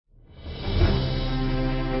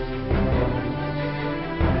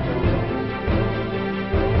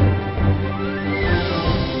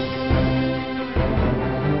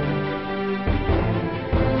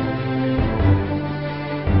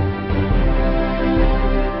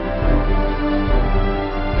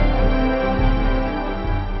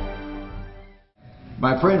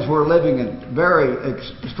My friends, we're living in very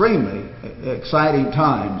extremely exciting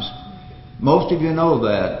times. Most of you know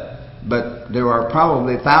that, but there are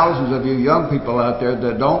probably thousands of you young people out there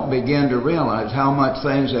that don't begin to realize how much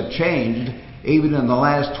things have changed even in the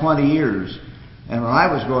last 20 years. And when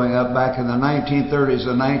I was growing up back in the 1930s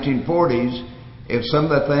and 1940s, if some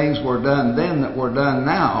of the things were done then that were done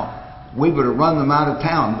now, we would have run them out of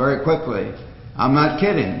town very quickly. I'm not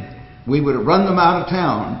kidding. We would have run them out of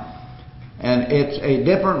town. And it's a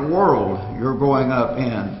different world you're growing up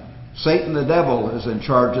in. Satan the devil is in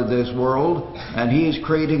charge of this world, and he's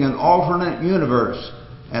creating an alternate universe,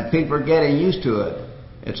 and people are getting used to it.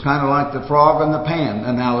 It's kind of like the frog in the pan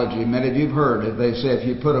analogy. Many of you have heard it. They say if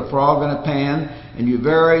you put a frog in a pan and you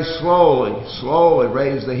very slowly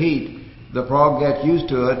raise the heat, the frog gets used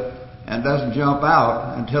to it and doesn't jump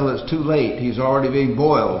out until it's too late. He's already being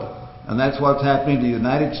boiled. And that's what's happening to the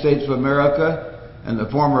United States of America and the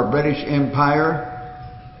former British Empire.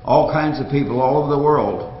 All kinds of people all over the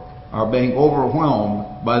world are being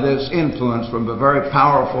overwhelmed by this influence from the very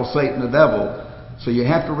powerful Satan the devil. So you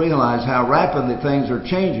have to realize how rapidly things are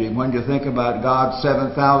changing when you think about God's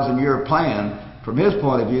 7,000-year plan. From His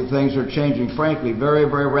point of view, things are changing, frankly, very,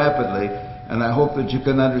 very rapidly. And I hope that you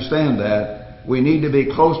can understand that. We need to be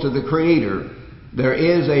close to the Creator. There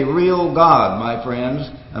is a real God, my friends,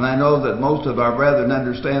 and I know that most of our brethren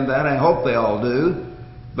understand that. I hope they all do.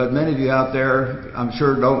 But many of you out there, I'm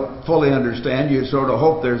sure, don't fully understand. You sort of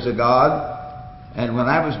hope there's a God. And when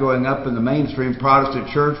I was growing up in the mainstream Protestant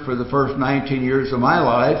church for the first 19 years of my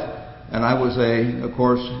life, and I was, of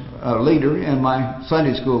course, a leader in my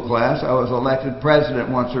Sunday school class. I was elected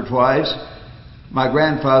president once or twice. My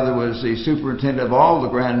grandfather was the superintendent of all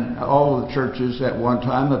the churches at one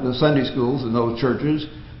time, of the Sunday schools in those churches.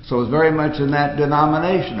 So it was very much in that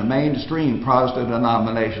denomination, a mainstream Protestant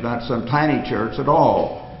denomination, not some tiny church at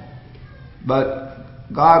all. But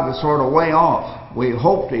God was sort of way off. We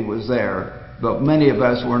hoped He was there, but many of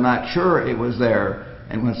us were not sure He was there.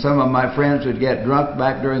 And when some of my friends would get drunk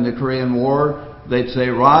back during the Korean War, they'd say,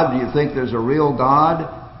 "Rod, do you think there's a real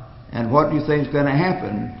God? And what do you think is going to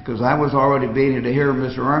happen?" Because I was already beginning to hear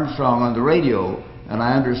Mr. Armstrong on the radio, and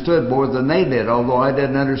I understood more than they did, although I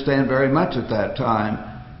didn't understand very much at that time.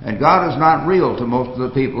 And God is not real to most of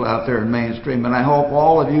the people out there in mainstream, and I hope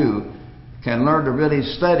all of you can learn to really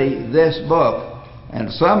study this book, and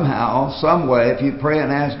somehow, some way, if you pray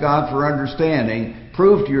and ask God for understanding,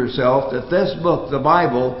 prove to yourself that this book, the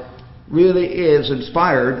Bible, really is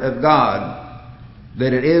inspired of God.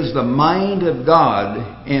 That it is the mind of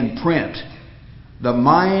God in print. The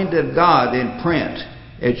mind of God in print.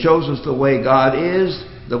 It shows us the way God is,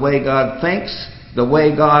 the way God thinks, the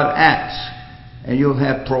way God acts. And you'll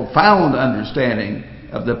have profound understanding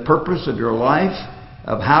of the purpose of your life,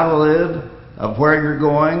 of how to live, of where you're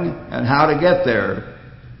going, and how to get there.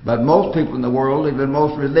 But most people in the world, even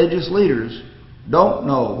most religious leaders, don't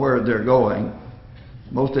know where they're going.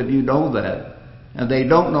 Most of you know that. And they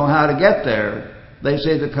don't know how to get there. They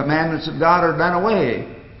say the commandments of God are done away.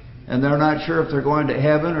 And they're not sure if they're going to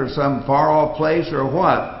heaven or some far-off place or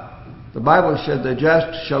what. The Bible said the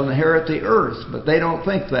just shall inherit the earth. But they don't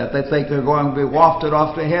think that. They think they're going to be wafted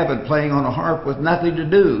off to heaven playing on a harp with nothing to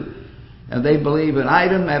do. And they believe in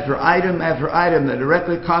item after item after item that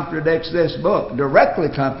directly contradicts this book. Directly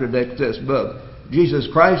contradicts this book. Jesus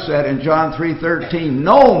Christ said in John 3:13,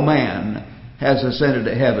 "No man has ascended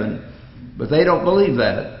to heaven." But they don't believe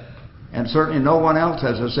that. And certainly no one else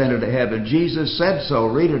has ascended to heaven. Jesus said so.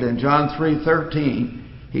 Read it in John 3:13.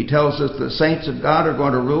 He tells us the saints of God are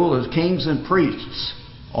going to rule as kings and priests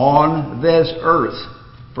on this earth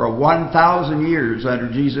for 1,000 years under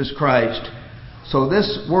Jesus Christ. So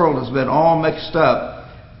this world has been all mixed up,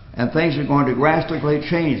 and things are going to drastically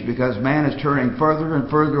change because man is turning further and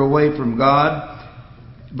further away from God.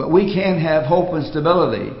 But we can have hope and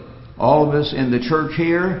stability. All of us in the church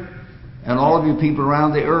here, and all of you people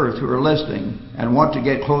around the earth who are listening and want to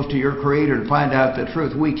get close to your Creator and find out the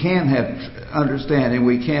truth, we can have understanding,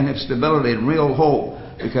 we can have stability and real hope,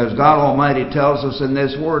 because God Almighty tells us in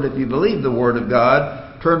this Word, if you believe the Word of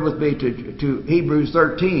God, turn with me to Hebrews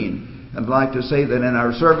 13. I'd like to say that in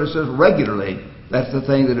our services regularly, that's the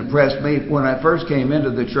thing that impressed me when I first came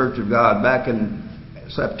into the Church of God back in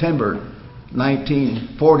September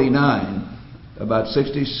 1949, about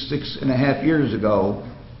 66 and a half years ago.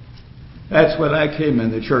 That's when I came in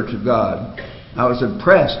the Church of God. I was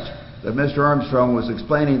impressed that Mr. Armstrong was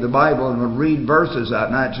explaining the Bible and would read verses out,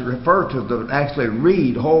 and I'd refer to them, actually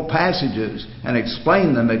read whole passages and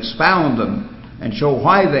explain them, expound them, and show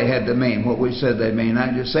why they had to mean what we said they mean.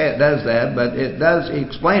 I just say it does that, but it does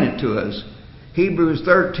explain it to us. Hebrews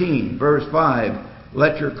 13, verse 5.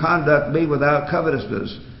 let your conduct be without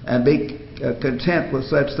covetousness, and be content with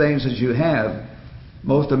such things as you have.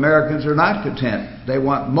 Most Americans are not content. They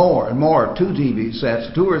want more and more. 2 TV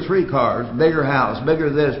sets, 2 or 3 cars, bigger house,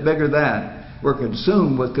 bigger this, bigger that. We're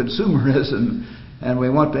consumed with consumerism, and we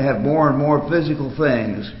want to have more and more physical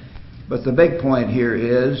things. But the big point here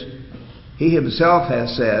is, He Himself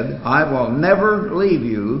has said, I will never leave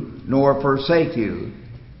you nor forsake you.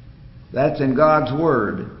 That's in God's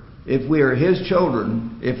Word. If we are His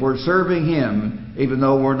children, if we're serving Him, even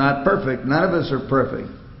though we're not perfect, none of us are perfect,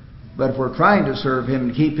 but if we're trying to serve Him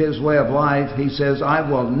and keep His way of life, He says, I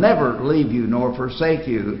will never leave you nor forsake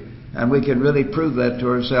you. And we can really prove that to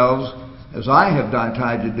ourselves, as I have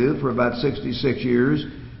tried to do for about 66 years,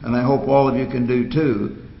 and I hope all of you can do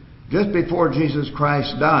too. Just before Jesus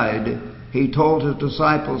Christ died, He told His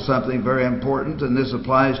disciples something very important, and this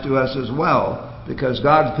applies to us as well, because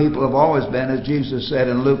God's people have always been, as Jesus said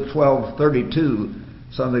in Luke 12:32,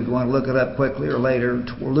 some of you want to look it up quickly or later.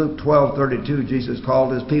 Luke 12:32, Jesus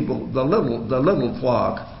called His people the little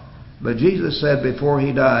flock. But Jesus said before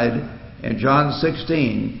He died, in John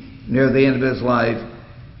 16, near the end of His life,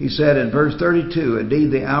 He said in verse 32, indeed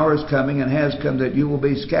the hour is coming and has come that you will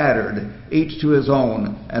be scattered, each to his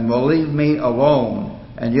own, and will leave me alone.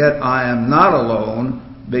 And yet I am not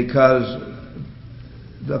alone, because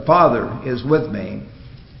the Father is with me.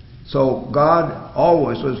 So God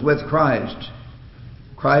always was with Christ.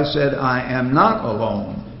 Christ said, I am not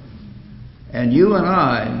alone. And you and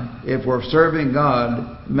I, if we're serving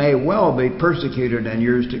God, may well be persecuted in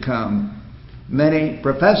years to come. Many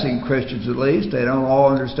professing Christians, at least, they don't all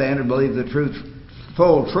understand or believe the truth,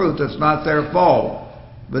 full truth. It's not their fault.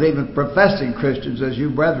 But even professing Christians, as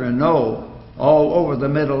you brethren know, all over the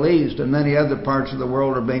Middle East and many other parts of the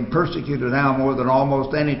world are being persecuted now more than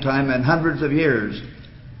almost any time in hundreds of years.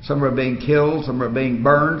 Some are being killed, some are being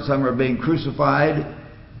burned, some are being crucified.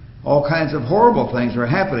 All kinds of horrible things are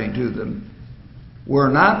happening to them.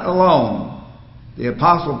 We're not alone. The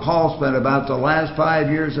Apostle Paul spent about the last 5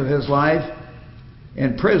 years of his life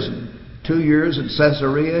in prison. 2 years in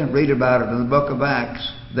Caesarea, read about it in the book of Acts.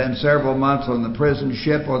 Then several months on the prison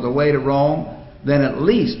ship or the way to Rome. Then at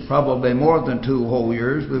least, probably more than 2 whole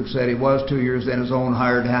years. Luke said he was 2 years in his own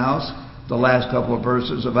hired house, the last couple of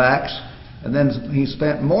verses of Acts. And then he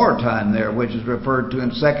spent more time there, which is referred to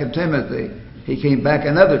in 2 Timothy. He came back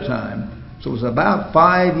another time. So it was about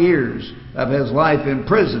 5 years of his life in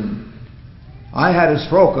prison. I had a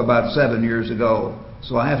stroke about 7 years ago,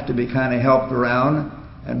 so I have to be kind of helped around.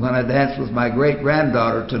 And when I dance with my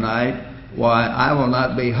great-granddaughter tonight, why, I will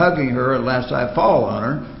not be hugging her unless I fall on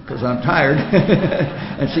her, because I'm tired,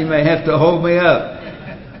 and she may have to hold me up.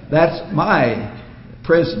 That's my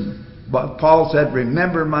prison. But Paul said,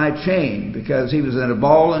 remember my chain, because he was in a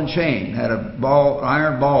ball and chain, had a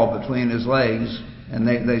iron ball between his legs, and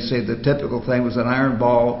they say the typical thing was an iron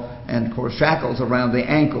ball and, of course, shackles around the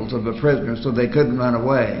ankles of the prisoner so they couldn't run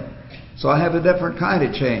away. So I have a different kind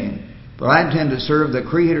of chain. But I intend to serve the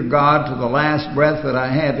Creator God to the last breath that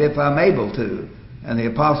I have, if I'm able to. And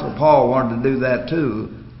the Apostle Paul wanted to do that too.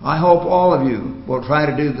 I hope all of you will try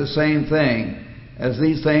to do the same thing. As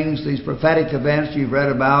these things, these prophetic events you've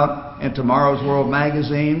read about in Tomorrow's World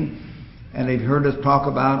magazine, and you've heard us talk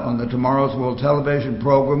about on the Tomorrow's World television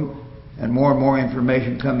program, and more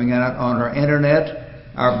information coming out on our internet,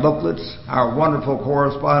 our booklets, our wonderful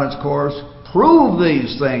correspondence course. Prove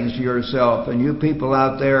these things to yourself, and you people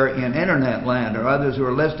out there in internet land or others who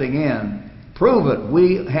are listening in. Prove it.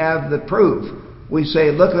 We have the proof. We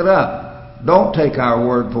say, look it up. Don't take our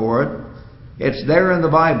word for it. It's there in the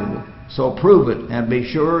Bible. So prove it and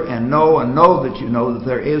be sure and know that you know that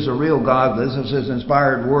there is a real God. This is His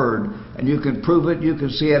inspired word. And you can prove it. You can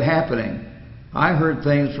see it happening. I heard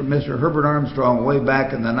things from Mr. Herbert Armstrong way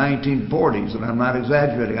back in the 1940s, and I'm not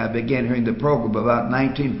exaggerating. I began hearing the program about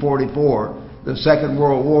 1944. The Second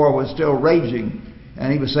World War was still raging,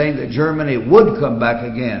 and he was saying that Germany would come back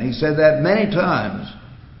again. He said that many times.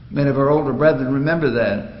 Many of our older brethren remember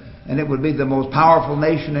that. And it would be the most powerful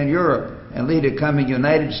nation in Europe and lead a coming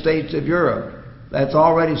United States of Europe. That's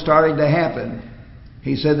already starting to happen.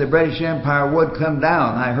 He said the British Empire would come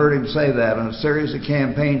down. I heard him say that on a series of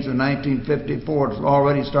campaigns in 1954. It's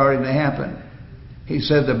already starting to happen. He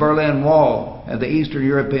said the Berlin Wall and the Eastern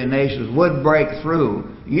European nations would break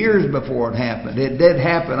through years before it happened. It did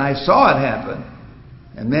happen. I saw it happen.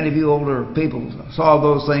 And many of you older people saw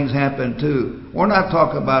those things happen too. We're not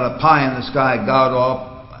talking about a pie in the sky God off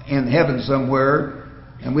in heaven somewhere,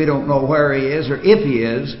 and we don't know where He is or if He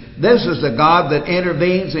is. This is the God that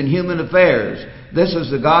intervenes in human affairs. This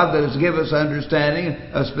is the God that has given us understanding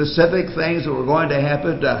of specific things that were going to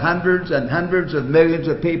happen to hundreds and hundreds of millions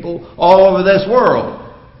of people all over this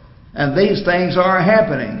world. And these things are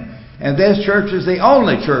happening. And this church is the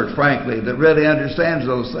only church, frankly, that really understands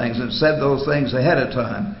those things and said those things ahead of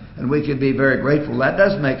time. And we can be very grateful. That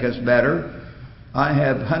does make us better. I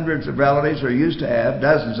have hundreds of relatives, or used to have,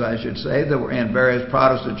 dozens I should say, that were in various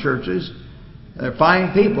Protestant churches. They're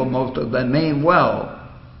fine people, most of them mean well.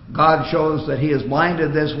 God shows that He has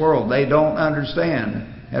blinded this world. They don't understand.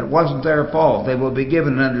 It wasn't their fault. They will be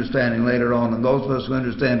given an understanding later on, and those of us who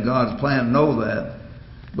understand God's plan know that.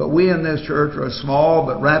 But we in this church are a small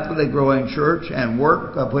but rapidly growing church, and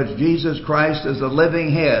work of which Jesus Christ is the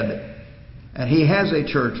living head. And He has a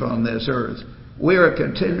church on this earth. We are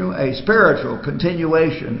a spiritual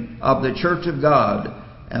continuation of the church of God.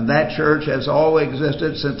 And that church has always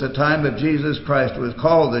existed since the time of Jesus Christ. It was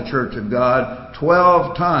called the church of God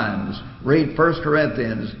 12 times. Read 1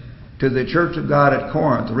 Corinthians to the church of God at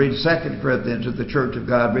Corinth. Read 2 Corinthians to the church of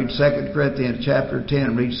God. Read 2 Corinthians chapter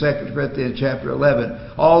 10. Read 2 Corinthians chapter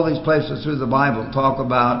 11. All these places through the Bible talk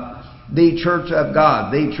about the church of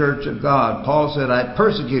God. The church of God. Paul said, I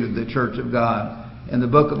persecuted the church of God in the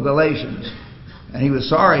book of Galatians. And he was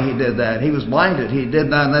sorry he did that. He was blinded. He did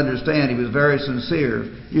not understand. He was very sincere.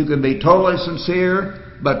 You can be totally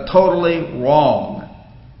sincere, but totally wrong.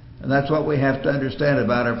 And that's what we have to understand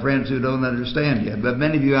about our friends who don't understand yet. But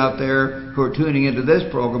many of you out there who are tuning into this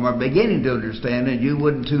program are beginning to understand, and you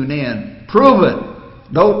wouldn't tune in. Prove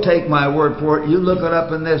it. Don't take my word for it. You look it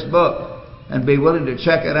up in this book and be willing to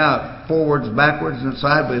check it out forwards, backwards, and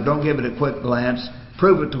sideways. Don't give it a quick glance.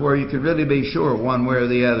 Prove it to where you can really be sure one way or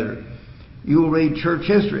the other. You will read church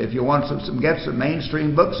history if you want get some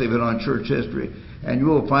mainstream books even on church history, and you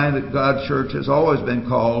will find that God's church has usually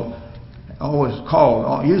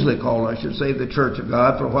called, I should say, the church of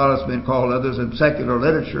God. For a while it's been called others in secular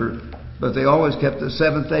literature, but they always kept the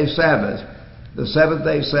seventh-day Sabbath. The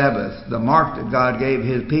seventh-day Sabbath, the mark that God gave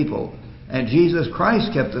His people. And Jesus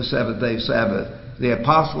Christ kept the seventh-day Sabbath. The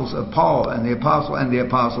apostles of Paul and the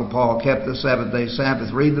apostle Paul kept the seventh-day Sabbath.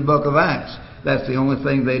 Read the book of Acts. That's the only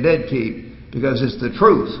thing they did keep, because it's the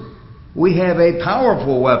truth. We have a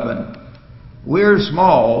powerful weapon. We're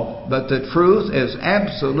small, but the truth is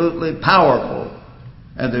absolutely powerful.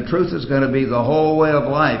 And the truth is going to be the whole way of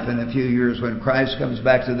life in a few years when Christ comes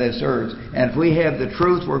back to this earth. And if we have the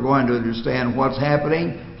truth, we're going to understand what's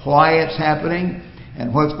happening, why it's happening,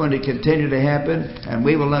 and what's going to continue to happen. And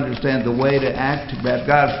we will understand the way to act about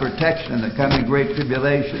God's protection in the coming great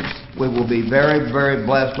tribulation. We will be very, very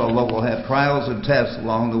blessed, although we'll have trials and tests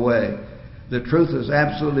along the way. The truth is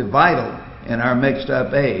absolutely vital in our mixed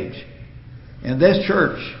up age. In this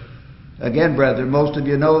church, again, brethren, most of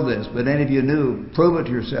you know this, but any of you new, prove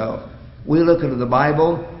it yourself. We look into the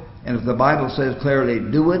Bible, and if the Bible says clearly,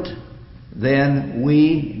 do it, then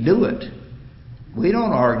we do it. We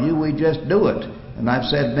don't argue, we just do it. And I've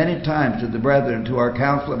said many times to the brethren, to our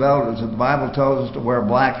council of elders, that the Bible tells us to wear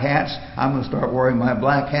black hats. I'm going to start wearing my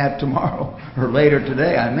black hat tomorrow or later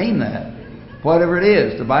today. I mean that. Whatever it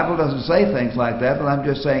is. The Bible doesn't say things like that, but I'm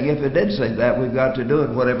just saying if it did say that, we've got to do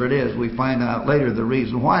it, whatever it is. We find out later the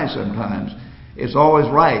reason why sometimes. It's always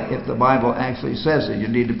right if the Bible actually says it. You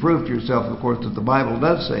need to prove to yourself, of course, that the Bible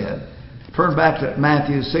does say it. Turn back to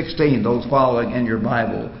Matthew 16, those following in your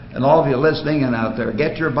Bible. And all of you listening in out there,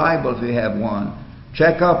 get your Bible if you have one.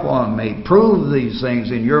 Check up on me. Prove these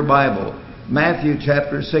things in your Bible. Matthew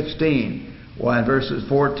chapter 16. Why, in verses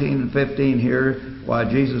 14 and 15 here, why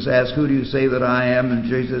Jesus asked, who do you say that I am? And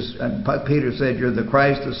Peter said, you're the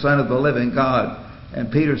Christ, the Son of the living God.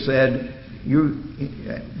 And Peter said,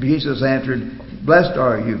 Jesus answered, blessed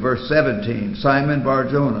are you, verse 17, Simon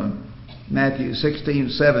Bar-Jonah. Matthew 16,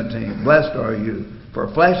 17, blessed are you,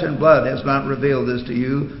 for flesh and blood has not revealed this to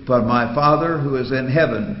you, but my Father who is in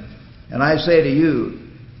heaven. And I say to you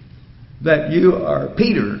that you are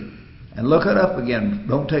Peter. And look it up again.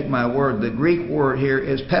 Don't take my word. The Greek word here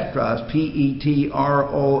is Petros,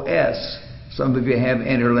 P-E-T-R-O-S. Some of you have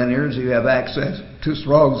interlinears. You have access to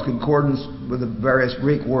Strong's Concordance with the various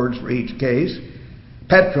Greek words for each case.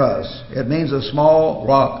 Petros, it means a small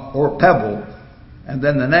rock or pebble. And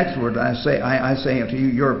then the next word I say unto you,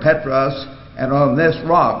 you're Petros, and on this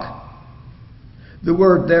rock. The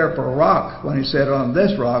word there for rock, when he said on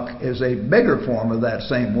this rock, is a bigger form of that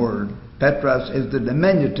same word. Petros is the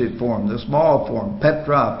diminutive form, the small form.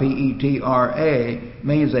 Petra, P-E-T-R-A,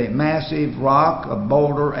 means a massive rock, a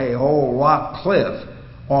boulder, a whole rock cliff.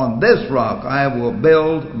 On this rock I will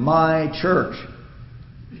build my church.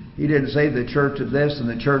 He didn't say the church of this and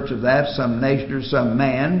the church of that, some nation or some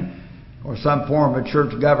man, or some form of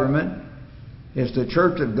church government. It's the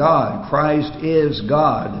church of God. Christ is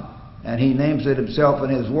God. And He names it Himself in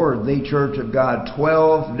His Word, the church of God,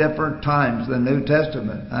 12 different times in the New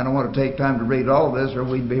Testament. I don't want to take time to read all this or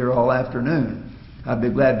we'd be here all afternoon. I'd be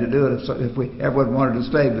glad to do it if everyone wanted to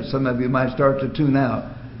stay, but some of you might start to tune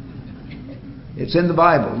out. It's in the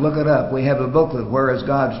Bible. Look it up. We have a booklet, Where is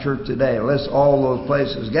God's Church Today? It lists all those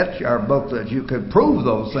places. Get our booklet. You can prove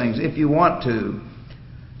those things if you want to.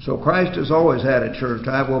 So Christ has always had a church.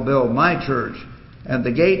 I will build my church, and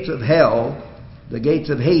the gates of hell, the gates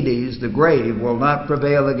of Hades, the grave, will not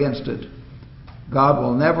prevail against it. God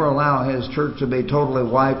will never allow His church to be totally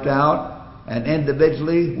wiped out, and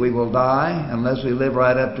individually we will die unless we live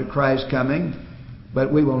right up to Christ's coming,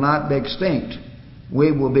 but we will not be extinct.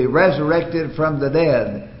 We will be resurrected from the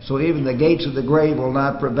dead, so even the gates of the grave will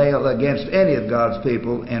not prevail against any of God's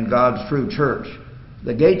people in God's true church.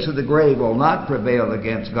 The gates of the grave will not prevail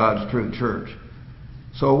against God's true church.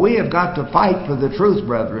 So we have got to fight for the truth,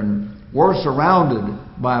 brethren. We're surrounded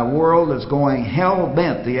by a world that's going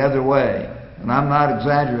hell-bent the other way. And I'm not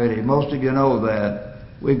exaggerating. Most of you know that.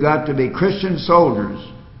 We've got to be Christian soldiers.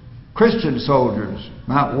 Christian soldiers,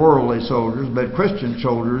 not worldly soldiers, but Christian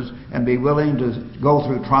soldiers, and be willing to go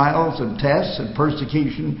through trials and tests and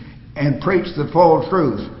persecution and preach the full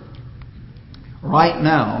truth. Right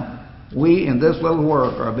now, we in this little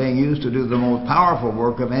work are being used to do the most powerful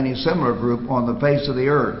work of any similar group on the face of the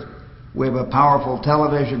earth. We have a powerful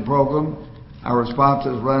television program. Our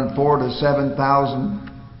responses run 4,000 to 7,000,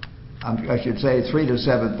 I should say 3,000 to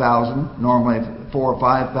 7,000, normally 4,000 or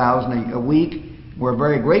 5,000 a week. We're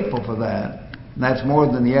very grateful for that. And that's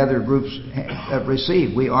more than the other groups have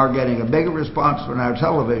received. We are getting a bigger response from our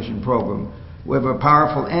television program. We have a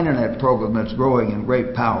powerful internet program that's growing in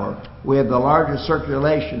great power. We have the largest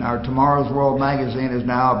circulation. Our Tomorrow's World magazine is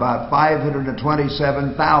now about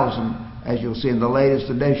 527,000, as you'll see in the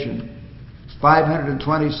latest edition.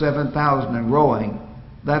 527,000 and growing.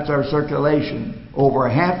 That's our circulation. Over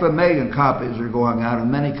 500,000 copies are going out,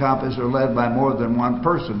 and many copies are led by more than one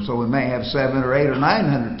person. So we may have 700,000 or 800,000 or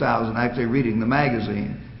 900,000 actually reading the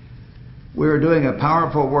magazine. We're doing a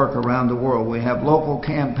powerful work around the world. We have local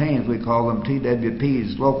campaigns, we call them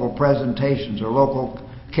TWPs, local presentations or local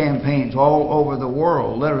campaigns all over the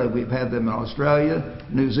world. Literally, we've had them in Australia,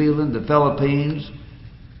 New Zealand, the Philippines,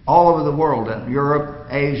 all over the world, in Europe,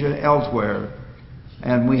 Asia, elsewhere.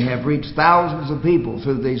 And we have reached thousands of people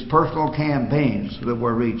through these personal campaigns that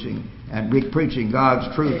we're reaching and preaching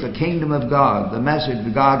God's truth, the kingdom of God, the message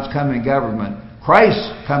of God's coming government,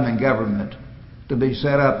 Christ's coming government, to be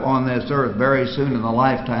set up on this earth very soon in the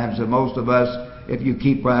lifetimes of most of us if you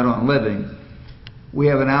keep right on living. We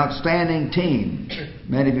have an outstanding team.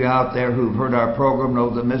 Many of you out there who've heard our program know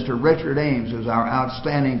that Mr. Richard Ames is our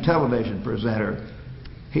outstanding television presenter.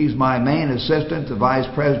 He's my main assistant, the vice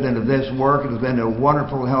president of this work, and has been a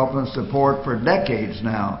wonderful help and support for decades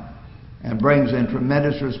now, and brings in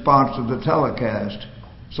tremendous response to the telecast.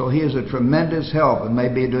 So he is a tremendous help and may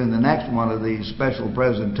be doing the next one of these special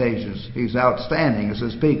presentations. He's outstanding as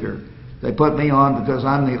a speaker. They put me on because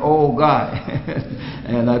I'm the old guy,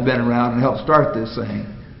 and I've been around and helped start this thing.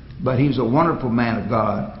 But he's a wonderful man of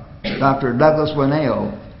God. Dr. Douglas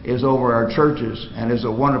Winnail is over our churches and is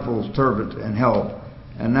a wonderful servant and help.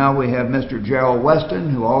 And now we have Mr. Gerald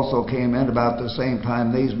Weston, who also came in about the same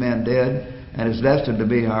time these men did, and is destined to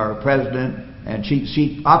be our president and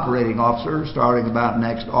chief operating officer starting about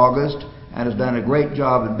next August, and has done a great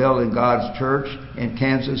job in building God's church in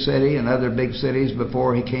Kansas City and other big cities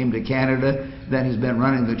before he came to Canada. Then he's been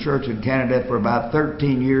running the church in Canada for about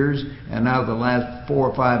 13 years, and now the last 4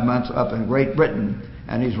 or 5 months up in Great Britain.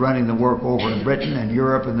 And he's running the work over in Britain and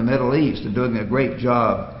Europe and the Middle East and doing a great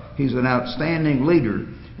job. He's an outstanding leader,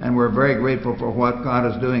 and we're very grateful for what God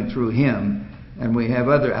is doing through him. And we have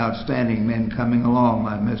other outstanding men coming along,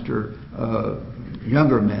 like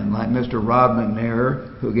younger men, like Mr. Rod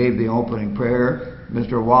McNair, who gave the opening prayer,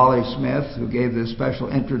 Mr. Wally Smith, who gave this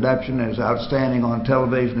special introduction and is outstanding on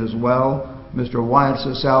television as well, Mr. Wyatt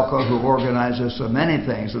Sasalka, who organizes so many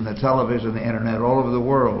things in the television, the internet, all over the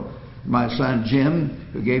world, my son Jim,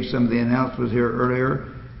 who gave some of the announcements here earlier,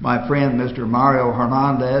 my friend Mr. Mario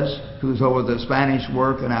Hernandez, who's over the Spanish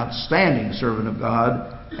work, an outstanding servant of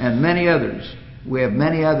God, and many others. We have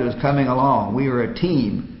many others coming along. We are a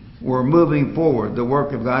team. We're moving forward. The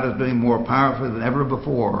work of God is doing more powerfully than ever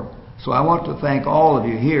before. So I want to thank all of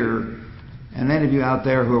you here and any of you out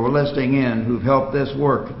there who are listening in who've helped this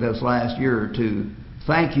work this last year or two.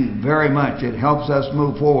 Thank you very much. It helps us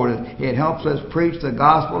move forward. It helps us preach the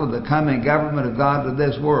gospel of the coming government of God to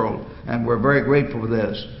this world. And we're very grateful for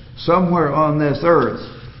this. Somewhere on this earth,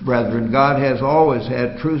 brethren, God has always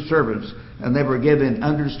had true servants and they were given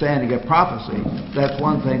understanding of prophecy. That's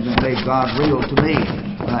one thing that made God real to me,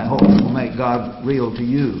 and I hope it will make God real to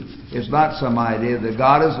you. It's not some idea that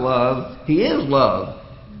God is love. He is love.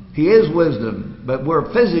 He is wisdom, but we're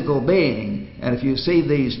a physical being. And if you see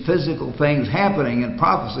these physical things happening in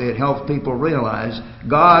prophecy, it helps people realize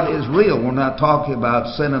God is real. We're not talking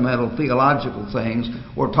about sentimental theological things.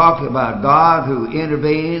 We're talking about God who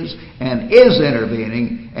intervenes and is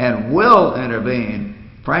intervening and will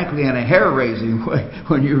intervene, frankly, in a hair-raising way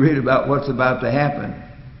when you read about what's about to happen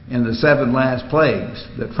in the 7 last plagues,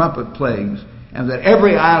 the trumpet plagues, and that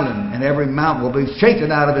every island and every mountain will be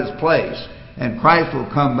shaken out of its place. And Christ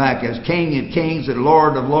will come back as King of kings and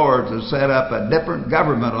Lord of lords and set up a different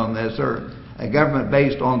government on this earth. A government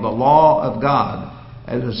based on the law of God,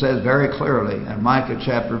 as it says very clearly in Micah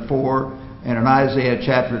chapter 4 and in Isaiah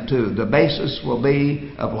chapter 2. The basis will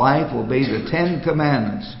be of life will be the 10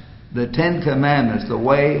 commandments. The 10 commandments, the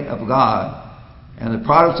way of God. And the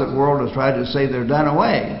Protestant world has tried to say they're done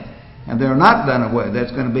away. And they're not done away.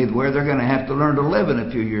 That's going to be where they're going to have to learn to live in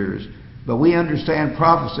a few years. But we understand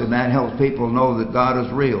prophecy, and that helps people know that God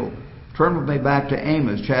is real. Turn with me back to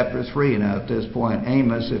Amos chapter 3 now at this point.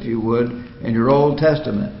 Amos, if you would, in your Old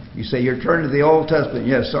Testament. You say you're turning to the Old Testament.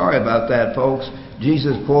 Yes, sorry about that, folks.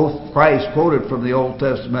 Christ quoted from the Old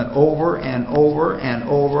Testament over and over and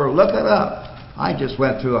over. Look it up. I just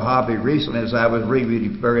went through a hobby recently as I was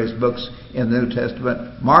rereading various books in the New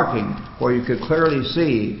Testament, marking where you could clearly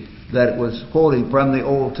see that it was quoting from the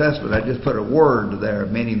Old Testament. I just put a word there,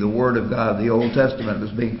 meaning the Word of God. The Old Testament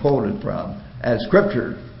was being quoted from as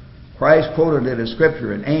Scripture. Christ quoted it as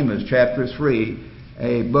Scripture in Amos chapter 3,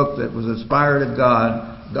 a book that was inspired of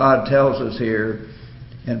God. God tells us here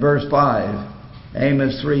in verse 5,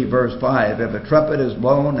 Amos 3 verse 5, if a trumpet is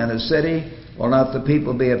blown in a city, will not the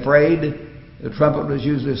people be afraid? The trumpet was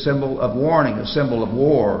usually a symbol of warning, a symbol of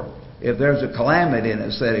war. If there's a calamity in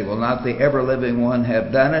a city, will not the ever-living one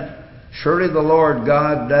have done it? Surely the Lord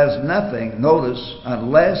God does nothing, notice,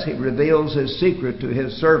 unless He reveals His secret to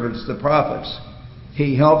His servants, the prophets.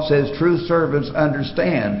 He helps His true servants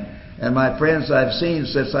understand. And my friends, I've seen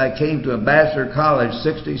since I came to Ambassador College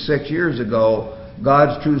 66 years ago,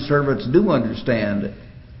 God's true servants do understand.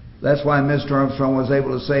 That's why Mr. Armstrong was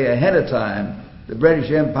able to say ahead of time, the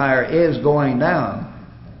British Empire is going down.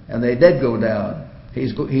 And they did go down.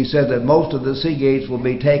 He said that most of the sea gates will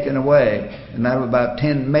be taken away, and out of about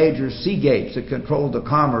 10 major sea gates that controlled the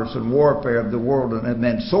commerce and warfare of the world and have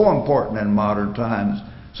been so important in modern times,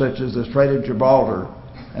 such as the Strait of Gibraltar,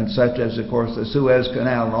 and such as, of course, the Suez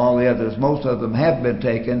Canal and all the others. Most of them have been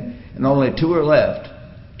taken, and only 2 are left.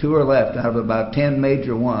 2 are left out of about 10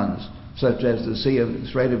 major ones, such as the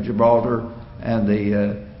Strait of Gibraltar and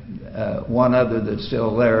the one other that's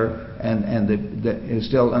still there, and that is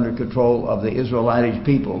still under control of the Israelitish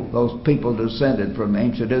people. Those people descended from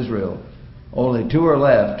ancient Israel. Only 2 are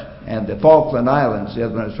left, and the Falkland Islands, the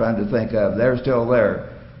other one I was trying to think of, they're still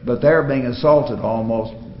there. But they're being assaulted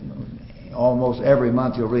almost every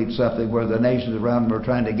month. You'll read something where the nations around them are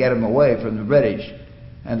trying to get them away from the British.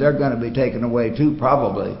 And they're going to be taken away too,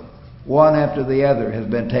 probably. One after the other has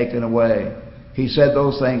been taken away. He said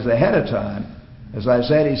those things ahead of time. As I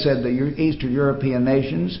said, he said the Eastern European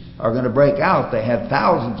nations are going to break out. They had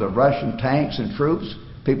thousands of Russian tanks and troops.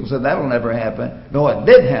 People said that'll never happen. No, it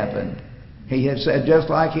did happen. He had said, just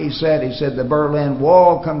like he said the Berlin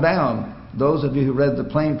Wall come down. Those of you who read the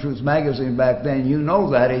Plain Truth magazine back then, you know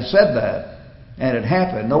that. He said that. And it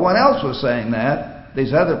happened. No one else was saying that.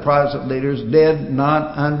 These other Protestant leaders did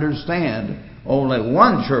not understand. Only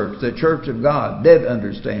one church, the Church of God, did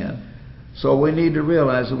understand. So we need to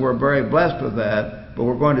realize that we're very blessed with that, but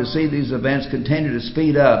we're going to see these events continue to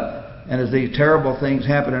speed up, and as these terrible things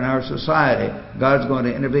happen in our society, God's going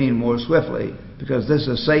to intervene more swiftly, because this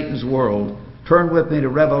is Satan's world. Turn with me to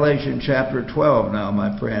Revelation chapter 12 now,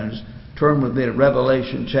 my friends. Turn with me to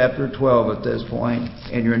Revelation chapter 12 at this point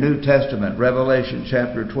in your New Testament, Revelation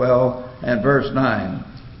chapter 12 and verse 9.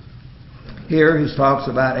 Here he talks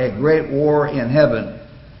about a great war in heaven.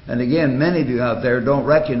 And again, many of you out there don't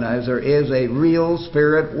recognize there is a real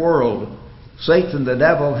spirit world. Satan, the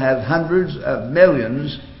devil, has hundreds of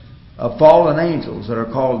millions of fallen angels that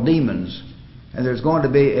are called demons. And there's going to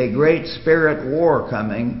be a great spirit war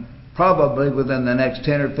coming, probably within the next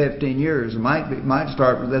 10 or 15 years. It might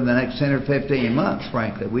start within the next 10 or 15 months,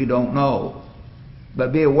 frankly. We don't know.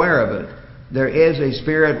 But be aware of it. There is a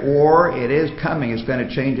spirit war. It is coming. It's going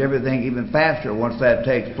to change everything even faster once that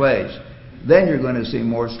takes place. Then you're going to see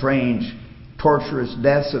more strange, torturous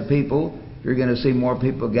deaths of people. You're going to see more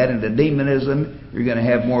people get into demonism. You're going to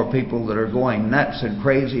have more people that are going nuts and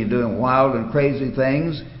crazy and doing wild and crazy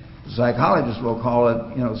things. Psychologists will call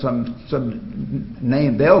it, some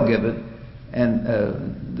name they'll give it,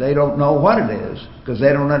 and they don't know what it is because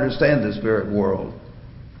they don't understand the spirit world.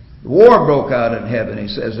 War broke out in heaven, he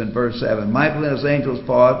says in verse 7. Michael and his angels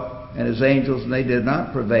fought, and his angels, and they did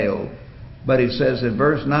not prevail. But he says in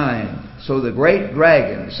verse 9, so the great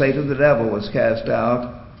dragon, Satan the devil, was cast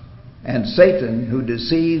out, and Satan, who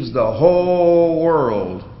deceives the whole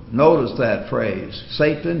world. Notice that phrase.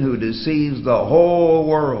 Satan, who deceives the whole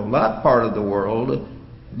world. Not part of the world,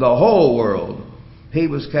 the whole world. He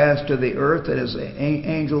was cast to the earth, and his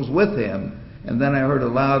angels with him. And then I heard a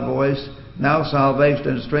loud voice, now salvation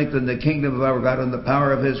and strength in the kingdom of our God and the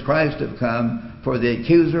power of his Christ have come, for the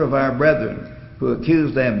accuser of our brethren, who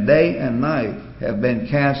accused them day and night, have been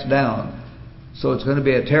cast down. So it's going to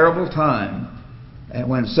be a terrible time. And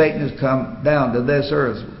when Satan has come down to this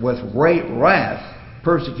earth with great wrath,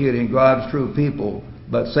 persecuting God's true people.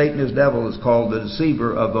 But Satan, his devil, is called the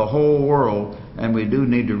deceiver of the whole world, and we do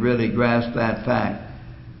need to really grasp that fact.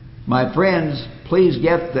 My friends, please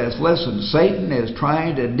get this. Listen, Satan is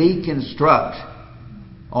trying to deconstruct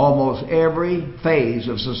almost every phase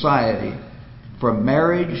of society, from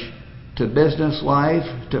marriage to business life,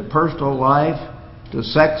 to personal life, to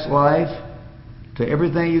sex life, to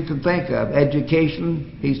everything you can think of,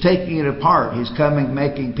 education. He's taking it apart. He's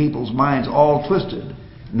making people's minds all twisted.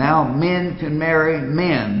 Now men can marry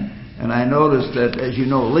men. And I noticed that, as you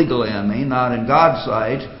know, legally, not in God's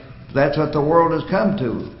sight, that's what the world has come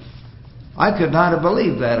to. I could not have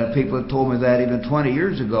believed that if people had told me that even 20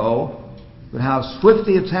 years ago. But how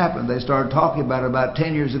swiftly it's happened. They started talking about it about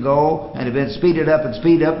 10 years ago, and it been speeded up and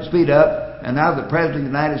speed up and speed up. And now the President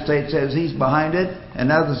of the United States says he's behind it, and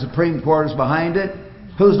now the Supreme Court is behind it.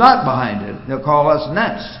 Who's not behind it? They'll call us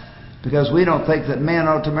nuts, because we don't think that men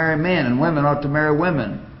ought to marry men and women ought to marry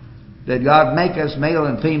women. Did God make us male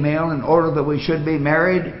and female in order that we should be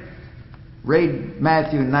married? Read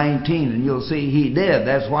Matthew 19 and you'll see he did.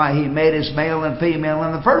 That's why he made us male and female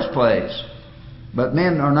in the first place. But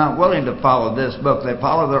men are not willing to follow this book. They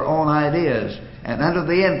follow their own ideas. And under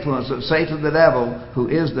the influence of Satan the devil, who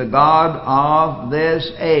is the god of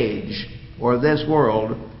this age, or this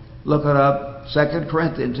world, look it up, 2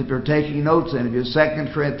 Corinthians, if you're taking notes in it, it's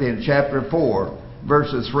 2 Corinthians chapter 4,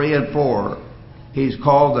 verses 3 and 4. He's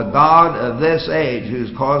called the god of this age,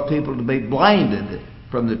 who's caused people to be blinded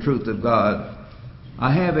from the truth of God.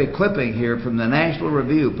 I have a clipping here from the National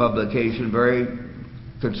Review publication, very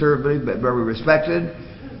conservative but very respected.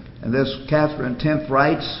 And this Catherine Timpf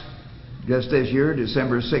writes, just this year,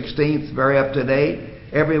 December 16th, very up to date,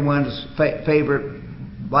 everyone's favorite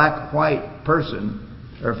black-white person,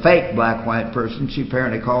 or fake black-white person, she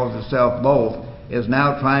apparently calls herself both, is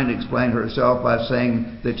now trying to explain herself by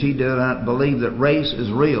saying that she does not believe that race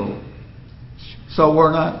is real. So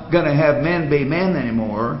we're not going to have men be men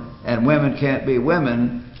anymore, and women can't be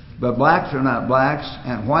women, but blacks are not blacks,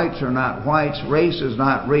 and whites are not whites. Race is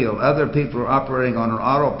not real. Other people are operating on an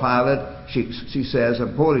autopilot. She says,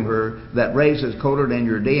 I'm quoting her, that race is coded in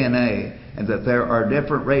your DNA, and that there are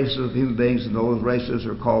different races of human beings, and those races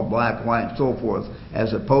are called black, white, and so forth,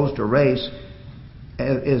 as opposed to race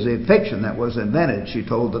is a fiction that was invented, she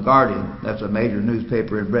told The Guardian. That's a major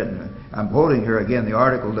newspaper in Britain. I'm quoting her again, the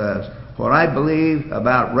article does. What I believe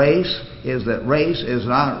about race is that race is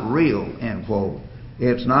not real, end quote.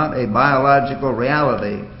 It's not a biological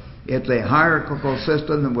reality. It's a hierarchical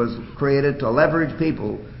system that was created to leverage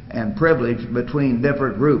people and privilege between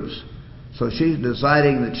different groups. So she's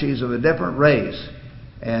deciding that she's of a different race,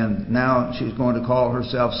 and now she's going to call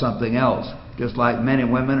herself something else. Just like many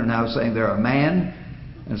women are now saying they're a man,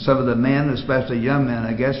 and some of the men, especially young men,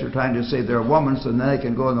 I guess, are trying to say they're a woman so then they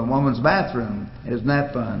can go in the woman's bathroom. Isn't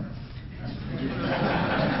that fun?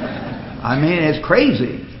 It's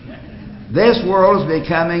crazy. This world is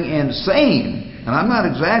becoming insane. And I'm not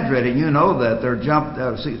exaggerating. You know that their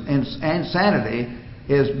insanity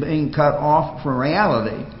is being cut off from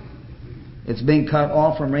reality. It's being cut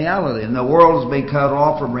off from reality. And the world is being cut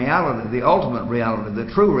off from reality, the ultimate reality,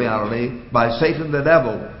 the true reality, by Satan the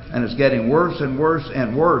devil. And it's getting worse and worse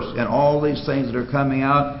and worse in all these things that are coming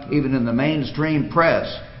out, even in the mainstream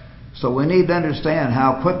press. So we need to understand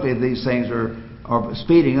how quickly these things are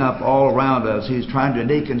speeding up all around us. He's trying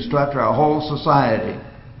to deconstruct our whole society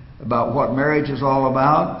about what marriage is all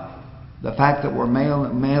about, the fact that we're male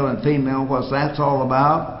and female, what that's all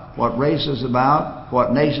about, what race is about,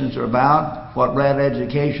 what nations are about, what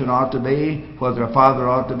education ought to be, whether a father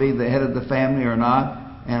ought to be the head of the family or not,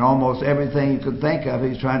 and almost everything you could think of,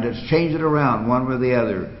 he's trying to change it around one way or the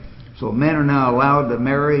other. So men are now allowed to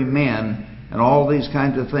marry men, and all these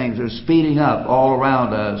kinds of things are speeding up all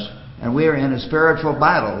around us. And we are in a spiritual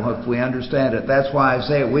battle, if we understand it. That's why I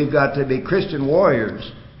say we've got to be Christian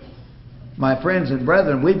warriors. My friends and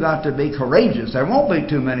brethren, we've got to be courageous. There won't be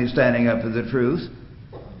too many standing up for the truth.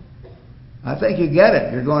 I think you get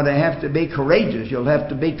it. You're going to have to be courageous. You'll have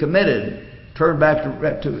to be committed. Turn back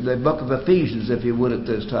to the book of Ephesians, if you would, at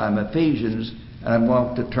this time. Ephesians, and I'm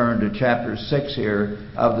going to turn to chapter 6 here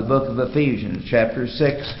of the book of Ephesians. Chapter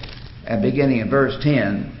 6, and beginning in verse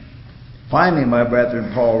 10. Finally, my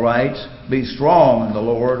brethren, Paul writes, be strong in the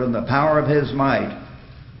Lord and the power of His might.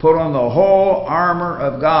 Put on the whole armor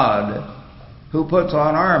of God. Who puts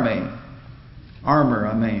on armor,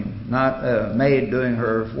 not a maid doing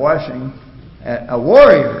her washing. A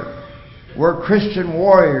warrior. We're Christian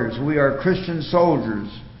warriors. We are Christian soldiers.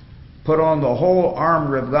 Put on the whole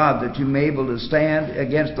armor of God that you may be able to stand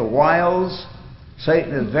against the wiles.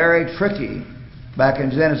 Satan is very tricky. Back in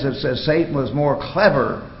Genesis it says Satan was more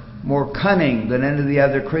clever, more cunning than any of the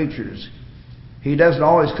other creatures. He doesn't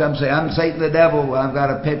always come say, I'm Satan the devil, I've got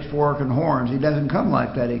a pitchfork and horns. He doesn't come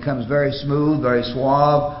like that. He comes very smooth, very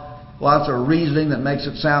suave, lots of reasoning that makes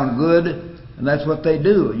it sound good, and that's what they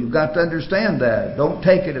do. You've got to understand that. Don't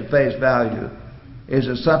take it at face value. Is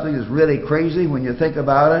it something that's really crazy when you think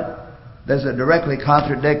about it? Does it directly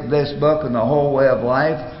contradict this book and the whole way of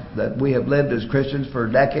life that we have lived as Christians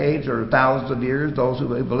for decades or thousands of years, those who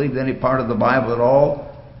believe any part of the Bible at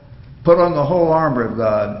all? Put on the whole armor of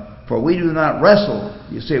God. For we do not wrestle.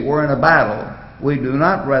 You see, we're in a battle. We do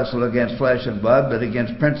not wrestle against flesh and blood, but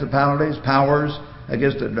against principalities, powers,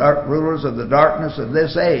 against the rulers of the darkness of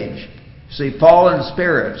this age. See, fallen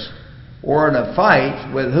spirits. We're in a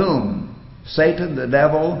fight with whom? Satan, the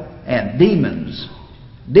devil, and demons.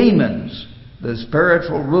 Demons, the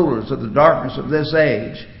spiritual rulers of the darkness of this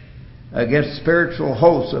age, against spiritual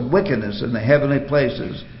hosts of wickedness in the heavenly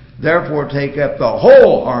places. Therefore take up the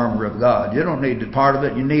whole armor of God. You don't need part of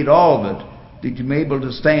it, you need all of it, that you may be able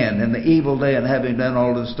to stand in the evil day, and having done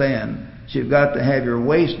all to stand. So you've got to have your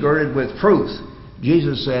waist girded with truth.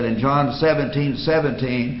 Jesus said in John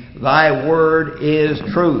 17:17, thy word is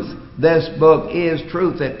truth. This book is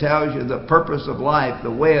truth. It tells you the purpose of life,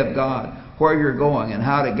 the way of God, where you're going and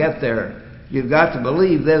how to get there. You've got to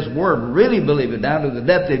believe this word, really believe it down to the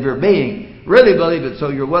depth of your being. Really believe it so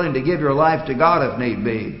you're willing to give your life to God if need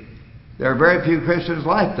be. There are very few Christians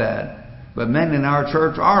like that, but many in our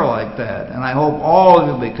church are like that, and I hope all of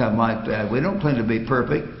you become like that. We don't claim to be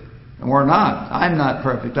perfect, and we're not. I'm not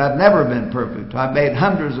perfect. I've never been perfect. I've made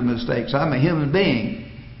hundreds of mistakes. I'm a human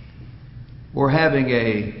being. We're having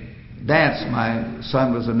a dance my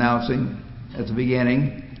son was announcing at the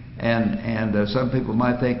beginning, and some people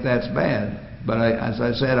might think that's bad, but as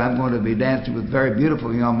I said, I'm going to be dancing with a very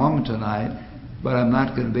beautiful young woman tonight. But I'm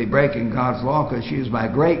not going to be breaking God's law because she's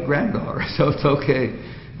my great-granddaughter, so it's okay.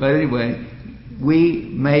 But anyway, we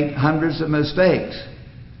make hundreds of mistakes,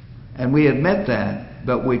 and we admit that.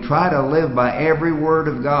 But we try to live by every word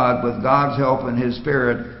of God with God's help and His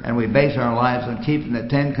Spirit, and we base our lives on keeping the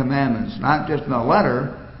 10 Commandments, not just in the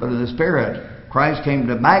letter, but in the Spirit. Christ came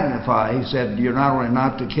to magnify. He said, you're not only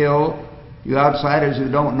not to kill. You outsiders who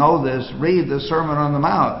don't know this, read the Sermon on the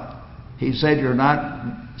Mount. He said you're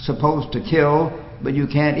not supposed to kill, but you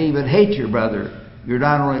can't even hate your brother. You're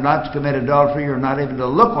not only not to commit adultery, you're not even to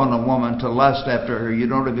look on a woman to lust after her. You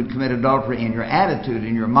don't even commit adultery in your attitude,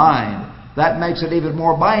 in your mind. That makes it even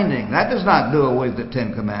more binding. That does not do away with the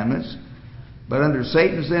 10 Commandments. But under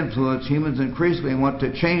Satan's influence, humans increasingly want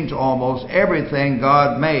to change almost everything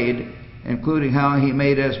God made, including how He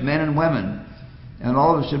made us men and women. And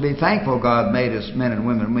all of us should be thankful God made us men and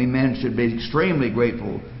women. We men should be extremely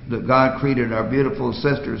grateful that God created our beautiful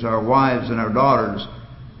sisters, our wives, and our daughters.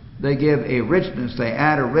 They give a richness, they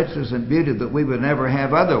add a richness and beauty that we would never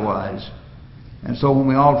have otherwise. And so when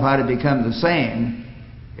we all try to become the same,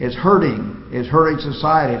 it's hurting. It's hurting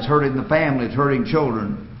society, it's hurting the family, it's hurting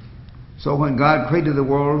children. So when God created the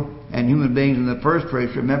world and human beings in the first place,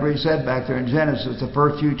 remember He said back there in Genesis, the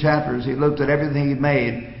first few chapters, He looked at everything He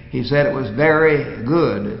made. He said it was very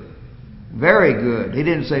good. Very good. He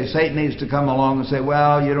didn't say Satan needs to come along and say,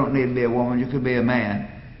 well, you don't need to be a woman, you could be a man.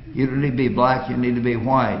 You don't need to be black, you need to be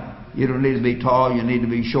white. You don't need to be tall, you need to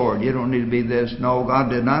be short. You don't need to be this. No, God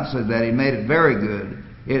did not say that. He made it very good.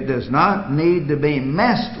 It does not need to be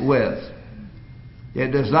messed with.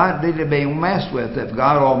 It does not need to be messed with if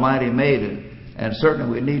God Almighty made it. And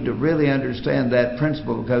certainly we need to really understand that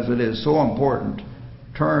principle because it is so important.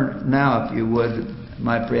 Turn now, if you would,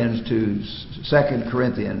 my friends, to 2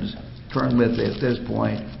 Corinthians. Turn with me at this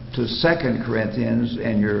point to 2 Corinthians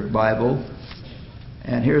in your Bible.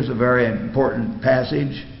 And here's a very important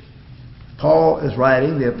passage. Paul is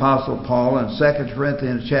writing, the Apostle Paul, in 2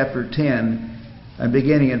 Corinthians chapter 10, And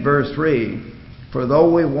beginning in verse 3, for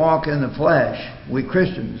though we walk in the flesh, we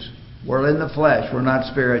Christians, we're in the flesh, we're not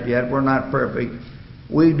spirit yet, we're not perfect.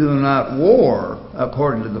 We do not war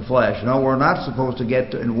according to the flesh. No, we're not supposed to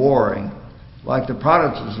get in warring like the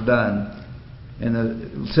Protestants have done. In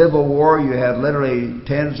the Civil War, you had literally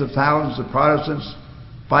tens of thousands of Protestants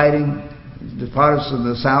fighting, the Protestants in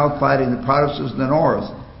the South fighting the Protestants in the North,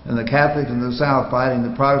 and the Catholics in the South fighting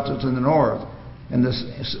the Protestants in the North. And the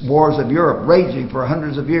wars of Europe raging for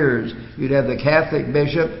hundreds of years. You'd have the Catholic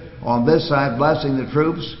bishop on this side blessing the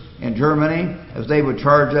troops in Germany as they would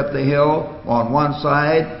charge up the hill on one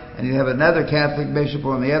side, and you'd have another Catholic bishop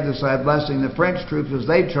on the other side blessing the French troops as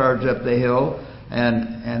they charge up the hill,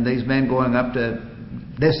 and these men going up to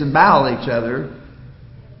disembowel each other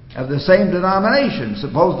of the same denomination,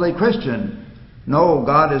 supposedly Christian. No,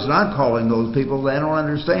 God is not calling those people. They don't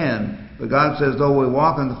understand. But God says, though we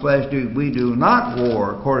walk in the flesh, we do not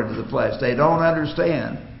war according to the flesh. They don't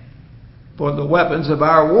understand. For the weapons of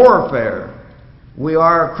our warfare. We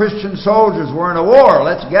are Christian soldiers. We're in a war.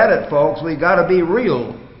 Let's get it, folks. We got to be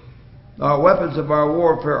real. Our weapons of our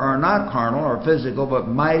warfare are not carnal or physical, but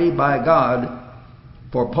mighty by God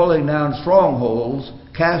for pulling down strongholds,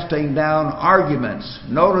 casting down arguments.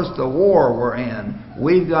 Notice the war we're in.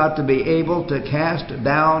 We've got to be able to cast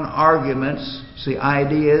down arguments, see,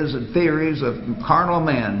 ideas and theories of carnal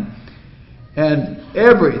men, and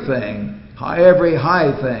everything, every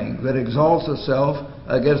high thing that exalts itself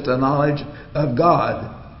against the knowledge of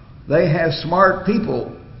God. They have smart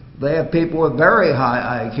people. They have people with very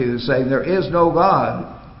high IQs saying there is no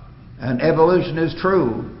God and evolution is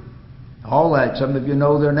true. All that. Some of you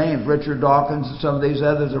know their names. Richard Dawkins and some of these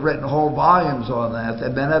others have written whole volumes on that. There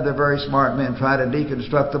have been other very smart men try to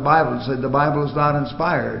deconstruct the Bible and say the Bible is not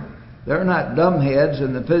inspired. They're not dumbheads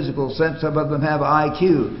in the physical sense. Some of them have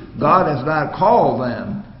IQ. God has not called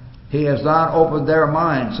them. He has not opened their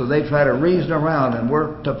minds. So they try to reason around, and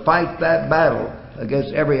we're to fight that battle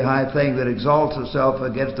against every high thing that exalts itself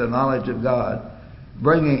against the knowledge of God,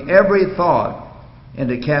 bringing every thought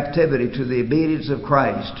into captivity to the obedience of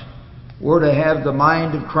Christ. We're to have the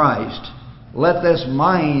mind of Christ. Let this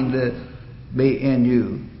mind be in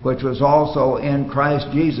you, which was also in Christ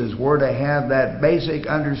Jesus. We're to have that basic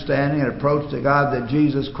understanding and approach to God that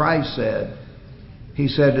Jesus Christ said. He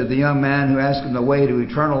said to the young man who asked him the way to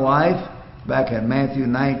eternal life, back in Matthew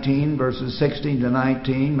 19, verses 16 to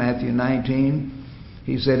 19, Matthew 19,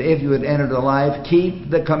 he said, if you would enter the life,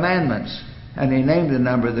 keep the commandments. And he named a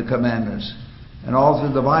number of the commandments. And all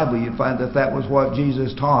through the Bible you find that that was what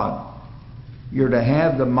Jesus taught. You're to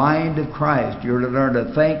have the mind of Christ. You're to learn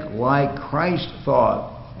to think like Christ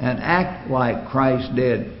thought and act like Christ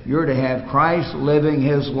did. You're to have Christ living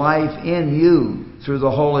His life in you through the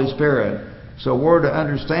Holy Spirit. So we're to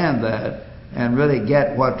understand that and really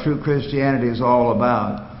get what true Christianity is all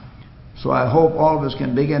about. So I hope all of us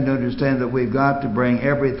can begin to understand that we've got to bring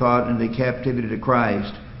every thought into captivity to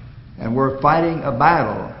Christ. And we're fighting a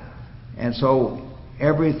battle. And so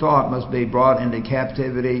every thought must be brought into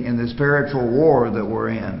captivity in the spiritual war that we're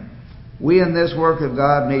in. We in this work of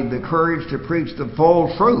God need the courage to preach the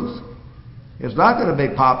full truth. It's not going to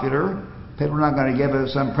be popular. People are not going to give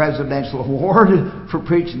us some presidential award for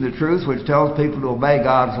preaching the truth, which tells people to obey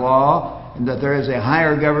God's law, and that there is a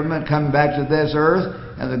higher government coming back to this earth,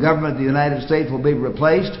 and the government of the United States will be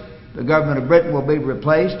replaced. The government of Britain will be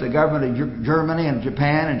replaced. The government of Germany and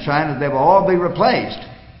Japan and China, they will all be replaced.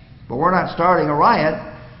 But we're not starting a riot.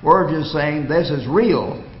 We're just saying this is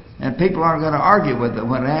real. And people aren't going to argue with it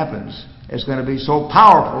when it happens. It's going to be so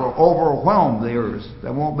powerful, overwhelm the earth.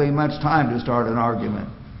 There won't be much time to start an argument.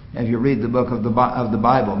 If you read the book of the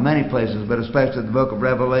Bible, many places, but especially the book of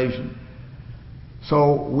Revelation.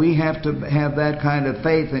 So we have to have that kind of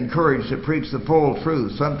faith and courage to preach the full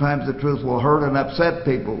truth. Sometimes the truth will hurt and upset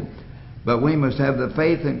people. But we must have the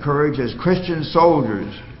faith and courage as Christian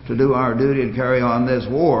soldiers to do our duty and carry on this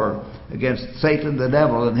war against Satan the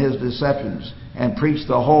devil and his deceptions and preach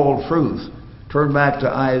the whole truth. Turn back to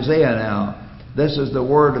Isaiah now. This is the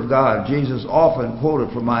Word of God. Jesus often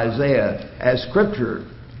quoted from Isaiah as Scripture.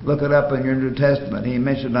 Look it up in your New Testament. He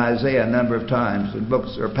mentioned Isaiah a number of times in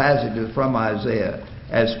books or passages from Isaiah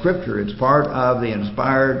as Scripture. It's part of the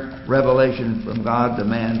inspired revelation from God to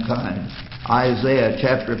mankind. Isaiah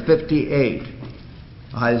chapter 58.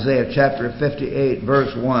 Isaiah chapter 58,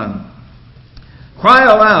 verse 1. Cry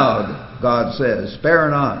aloud, God says, spare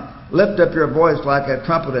not. Lift up your voice like a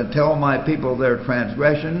trumpet and tell my people their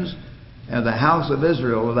transgressions, and the house of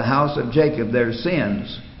Israel, or the house of Jacob, their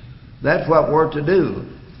sins. That's what we're to do.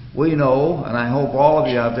 We know, and I hope all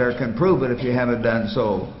of you out there can prove it if you haven't done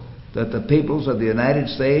so, that the peoples of the United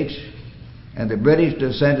States And the British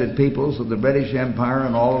descended peoples of the British Empire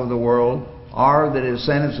and all over the world are the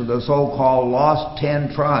descendants of the so-called lost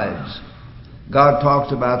 10 tribes. God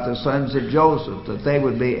talks about the sons of Joseph, that they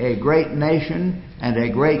would be a great nation and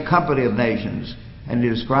a great company of nations. And he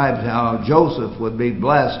describes how Joseph would be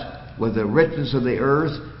blessed with the richness of the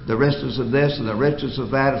earth, the richness of this and the richness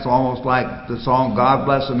of that. It's almost like the song, God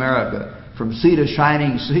Bless America, from sea to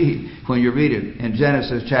shining sea, when you read it in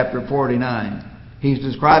Genesis chapter 49. He's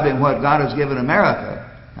describing what God has given America.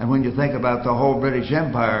 And when you think about the whole British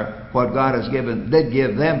Empire, what God has did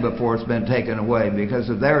give them before it's been taken away because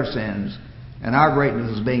of their sins. And our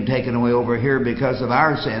greatness is being taken away over here because of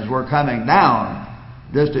our sins. We're coming down.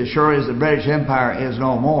 Just as surely as the British Empire is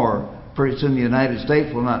no more, pretty soon the United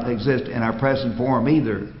States will not exist in our present form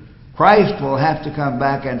either. Christ will have to come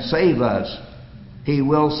back and save us. He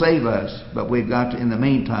will save us. But we've got to, in the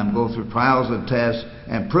meantime, go through trials and tests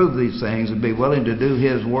and prove these things and be willing to do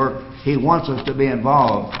His work. He wants us to be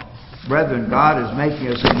involved. Brethren, God is making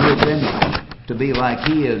us in His image to be like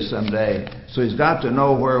He is someday. So He's got to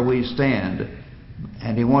know where we stand.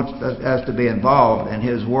 And He wants us to be involved in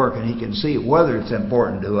His work, and He can see whether it's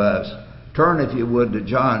important to us. Turn, if you would, to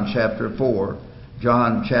John chapter 4.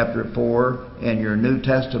 John chapter 4 in your New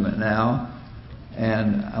Testament now.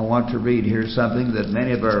 And I want to read here something that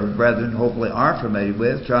many of our brethren hopefully are familiar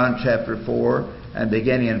with. John chapter 4 and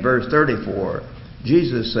beginning in verse 34.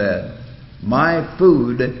 Jesus said, "My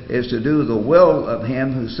food is to do the will of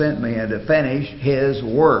Him who sent me and to finish His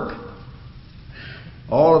work."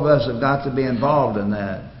 All of us have got to be involved in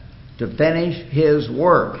that. To finish His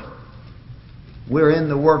work. We're in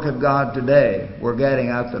the work of God today. We're getting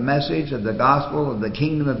out the message of the gospel of the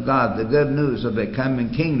kingdom of God, the good news of a coming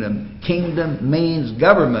kingdom. Kingdom means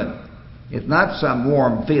government. It's not some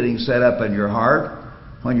warm feeling set up in your heart.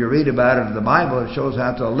 When you read about it in the Bible, it shows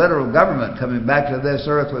how it's a literal government coming back to this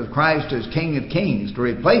earth with Christ as King of Kings to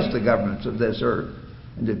replace the governments of this earth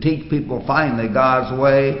and to teach people finally God's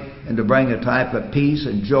way and to bring a type of peace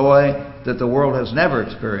and joy that the world has never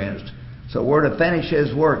experienced. So we're to finish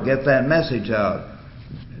His work, get that message out.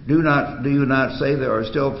 Do you not say there are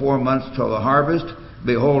still 4 months till the harvest?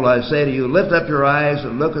 Behold, I say to you, lift up your eyes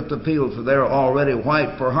and look at the fields, for they are already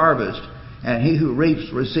white for harvest. And he who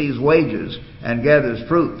reaps receives wages and gathers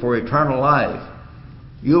fruit for eternal life.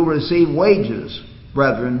 You'll receive wages,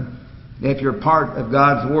 brethren, if you're part of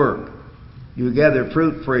God's work. You gather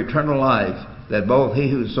fruit for eternal life, that both he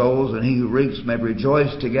who sows and he who reaps may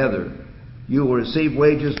rejoice together. You will receive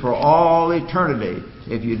wages for all eternity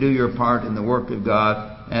if you do your part in the work of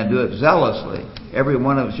God and do it zealously. Every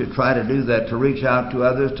one of us should try to do that, to reach out to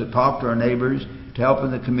others, to talk to our neighbors, to help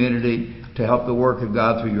in the community, to help the work of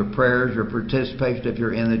God through your prayers, your participation if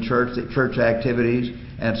you're in the church activities,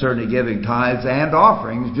 and certainly giving tithes and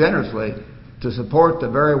offerings generously to support the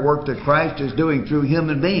very work that Christ is doing through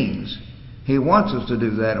human beings. He wants us to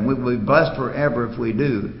do that, and we will be blessed forever if we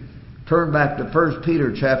do. Turn back to 1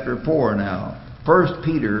 Peter chapter 4 now. 1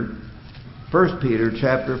 Peter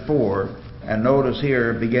chapter 4, and notice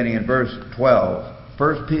here beginning in verse 12.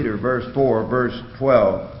 1 Peter verse 4, verse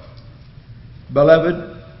 12.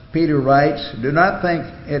 Beloved, Peter writes, do not think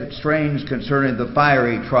it strange concerning the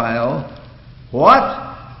fiery trial.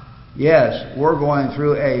 What? Yes, we're going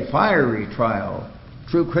through a fiery trial.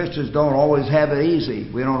 True Christians don't always have it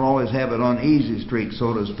easy. We don't always have it on easy street,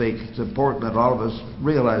 so to speak. It's important that all of us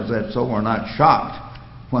realize that so we're not shocked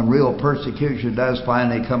when real persecution does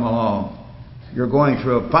finally come along. You're going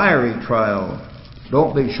through a fiery trial.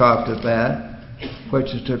 Don't be shocked at that, which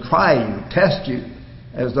is to try you, test you,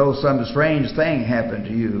 as though some strange thing happened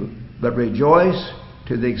to you. But rejoice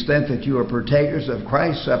to the extent that you are partakers of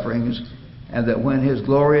Christ's sufferings, and that when His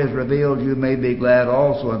glory is revealed, you may be glad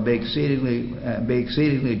also and be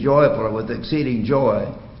exceedingly joyful with exceeding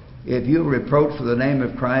joy. If you reproach for the name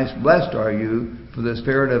of Christ, blessed are you, for the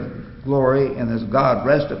Spirit of glory and His God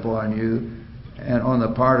rest upon you, and on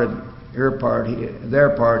the part of their part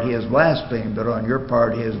He is blasphemed, but on your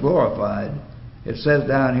part He is glorified. It says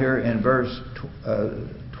down here in verse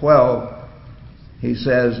 12, he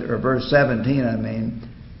says, or verse 17,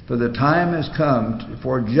 for the time has come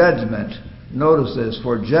for judgment. Notice this,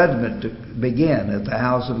 for judgment to begin at the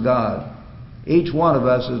house of God. Each one of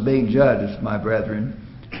us is being judged, my brethren.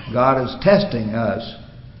 God is testing us.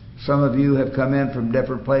 Some of you have come in from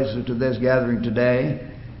different places to this gathering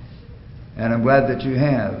today, and I'm glad that you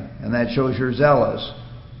have, and that shows you're zealous.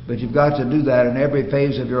 But you've got to do that in every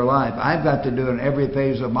phase of your life. I've got to do it in every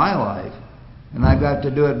phase of my life. And I've got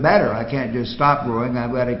to do it better. I can't just stop growing.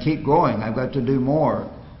 I've got to keep growing. I've got to do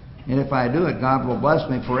more. And if I do it, God will bless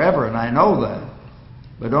me forever, and I know that.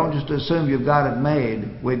 But don't just assume you've got it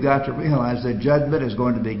made. We've got to realize that judgment is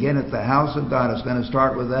going to begin at the house of God. It's going to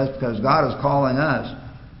start with us because God is calling us.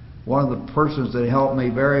 One of the persons that helped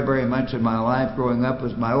me very, very much in my life growing up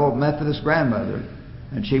was my old Methodist grandmother.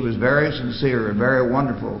 And she was very sincere and very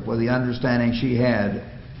wonderful with the understanding she had.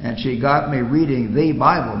 And she got me reading the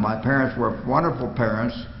Bible. My parents were wonderful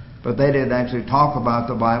parents, but they didn't actually talk about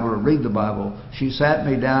the Bible or read the Bible. She sat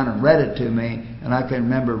me down and read it to me, and I can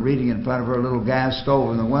remember reading in front of her little gas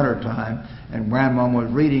stove in the wintertime, and Grandma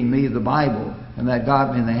was reading me the Bible, and that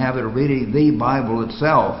got me in the habit of reading the Bible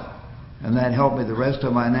itself, and that helped me the rest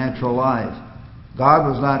of my natural life.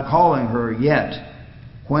 God was not calling her yet.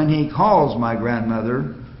 When He calls my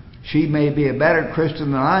grandmother, she may be a better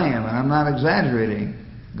Christian than I am, and I'm not exaggerating.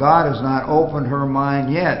 God has not opened her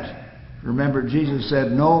mind yet. Remember, Jesus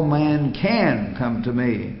said, no man can come to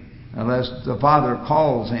me unless the Father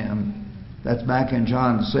calls him. That's back in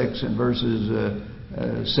John 6 and verses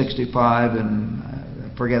 65 and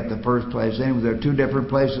I forget the first place. Anyway, there are two different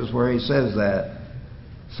places where He says that.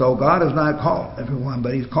 So God has not called everyone,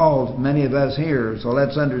 but He's called many of us here. So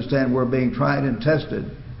let's understand we're being tried and tested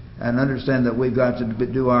and understand that we've got to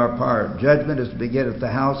do our part. Judgment is to begin at the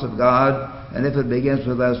house of God. And if it begins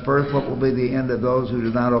with us first, what will be the end of those who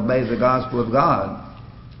do not obey the gospel of God?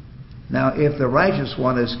 Now, if the righteous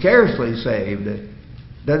one is scarcely saved, it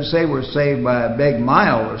doesn't say we're saved by a big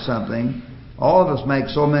mile or something. All of us make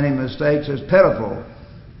so many mistakes, it's pitiful.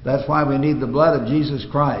 That's why we need the blood of Jesus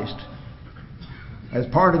Christ. As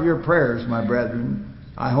part of your prayers, my brethren,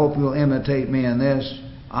 I hope you'll imitate me in this.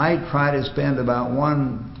 I try to spend about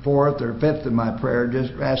 1/4 or 1/5 of my prayer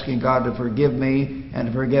just asking God to forgive me and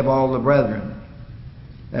to forgive all the brethren.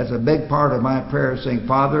 That's a big part of my prayer, saying,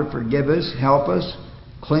 Father, forgive us, help us,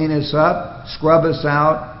 clean us up, scrub us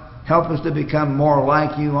out, help us to become more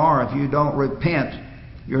like You are. If you don't repent,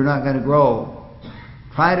 you're not going to grow.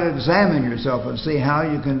 Try to examine yourself and see how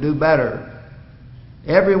you can do better.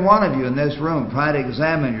 Every one of you in this room, try to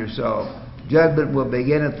examine yourself. Judgment will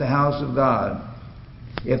begin at the house of God.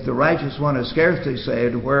 If the righteous one is scarcely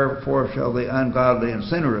saved, wherefore shall the ungodly and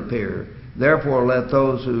sinner appear? Therefore let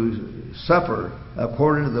those who suffer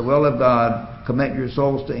according to the will of God commit your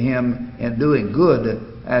souls to Him in doing good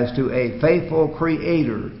as to a faithful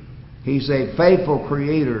Creator. He's a faithful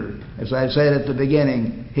Creator. As I said at the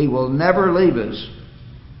beginning, He will never leave us.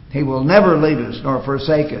 He will never leave us nor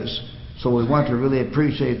forsake us. So we want to really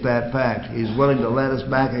appreciate that fact. He's willing to let us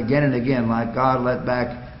back again and again, like God let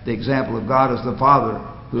back the example of God as the Father,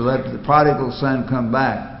 who let the prodigal son come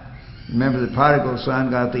back. Remember, the prodigal son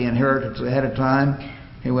got the inheritance ahead of time.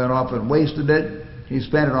 He went off and wasted it. He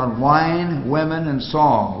spent it on wine, women, and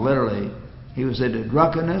song, literally. He was into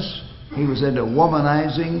drunkenness. He was into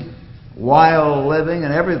womanizing, wild living,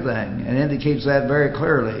 and everything. And it indicates that very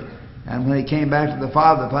clearly. And when he came back to the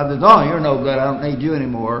Father said, oh, you're no good. I don't need you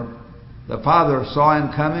anymore. The Father saw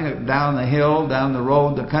him coming down the hill, down the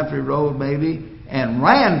road, the country road maybe, and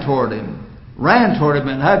ran toward him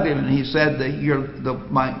and hugged him, and he said that your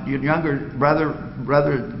younger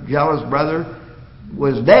brother, jealous brother,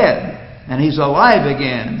 was dead, and he's alive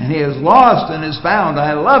again, and he is lost and is found.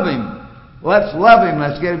 I love him. Let's love him.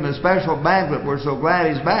 Let's give him a special banquet. We're so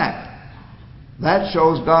glad he's back. That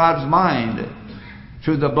shows God's mind.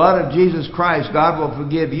 Through the blood of Jesus Christ, God will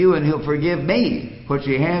forgive you, and He'll forgive me, which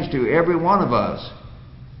He has to, every one of us.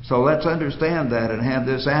 So let's understand that and have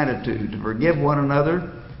this attitude to forgive one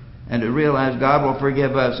another and to realize God will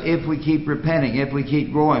forgive us if we keep repenting, if we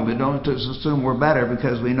keep growing. But don't just assume we're better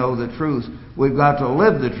because we know the truth. We've got to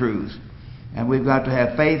live the truth. And we've got to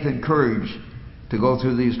have faith and courage to go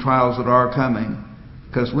through these trials that are coming.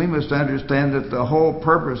 Because we must understand that the whole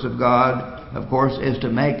purpose of God, of course, is to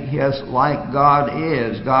make us like God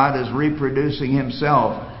is. God is reproducing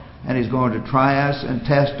Himself. And He's going to try us and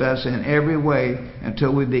test us in every way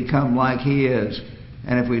until we become like He is.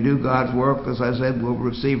 And if we do God's work, as I said, we'll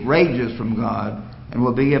receive wages from God. And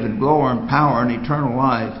we'll be given glory and power and eternal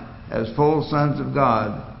life as full sons of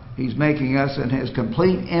God. He's making us in His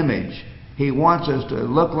complete image. He wants us to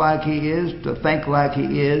look like He is, to think like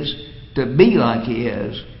He is, to be like He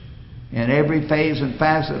is in every phase and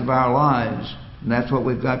facet of our lives. And that's what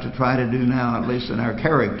we've got to try to do now, at least in our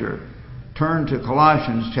character. Turn to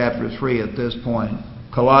Colossians chapter 3 at this point.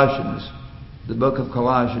 Colossians, the book of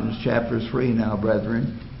Colossians chapter 3 now,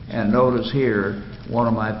 brethren. And notice here, one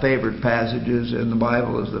of my favorite passages in the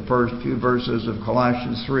Bible is the first few verses of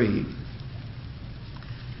Colossians 3.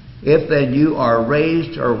 If then you are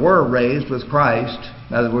raised or were raised with Christ,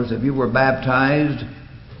 in other words, if you were baptized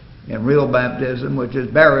in real baptism, which is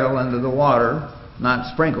burial under the water,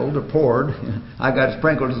 not sprinkled or poured. I got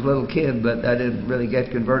sprinkled as a little kid, but I didn't really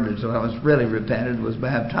get converted, so I was really repented, was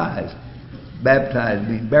baptized. Baptized,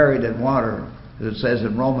 being buried in water. As it says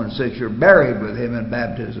in Romans 6, you're buried with Him in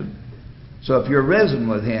baptism. So if you're risen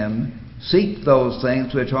with Him, seek those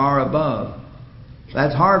things which are above.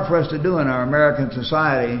 That's hard for us to do in our American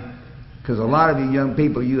society, because a lot of you young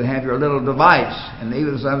people, you have your little device, and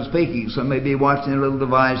even as I'm speaking, some may be watching their little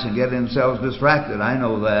device and get themselves distracted. I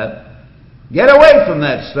know that. Get away from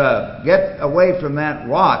that stuff. Get away from that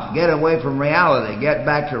rot. Get away from reality. Get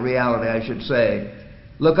back to reality, I should say.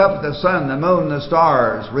 Look up at the sun, the moon, the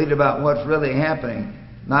stars. Read about what's really happening.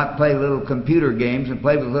 Not play little computer games and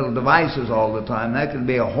play with little devices all the time. That can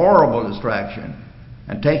be a horrible distraction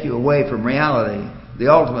and take you away from reality,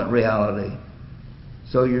 the ultimate reality.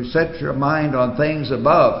 So you set your mind on things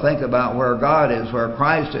above. Think about where God is, where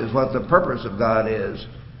Christ is, what the purpose of God is.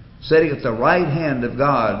 Sitting at the right hand of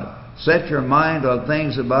God. Set your mind on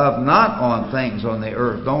things above, not on things on the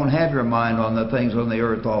earth. Don't have your mind on the things on the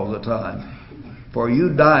earth all the time. For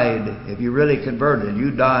you died, if you really converted,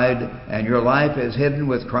 you died, and your life is hidden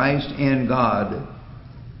with Christ in God.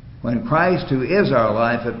 When Christ, who is our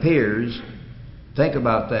life, appears, think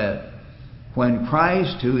about that. When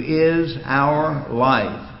Christ, who is our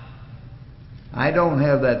life. I don't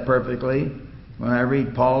have that perfectly. When I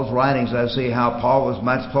read Paul's writings, I see how Paul was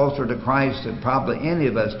much closer to Christ than probably any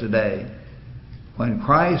of us today. When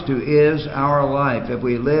Christ, who is our life, if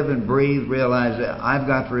we live and breathe, realize that I've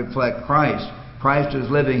got to reflect Christ. Christ is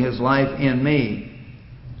living His life in me.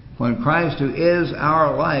 When Christ, who is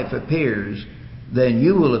our life, appears, then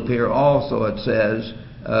you will appear also, it says.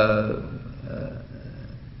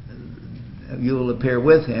 You will appear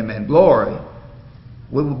with Him in glory.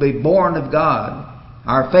 We will be born of God.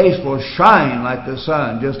 Our face will shine like the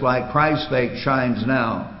sun, just like Christ's face shines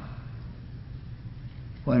now.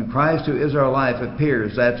 When Christ, who is our life,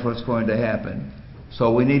 appears, that's what's going to happen.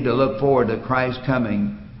 So we need to look forward to Christ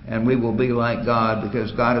coming, and we will be like God,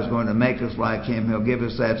 because God is going to make us like Him. He'll give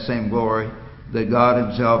us that same glory that God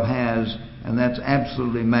Himself has, and that's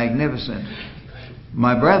absolutely magnificent.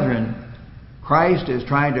 My brethren, Christ is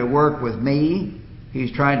trying to work with me.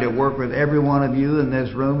 He's trying to work with every one of you in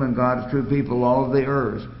this room and God's true people all over the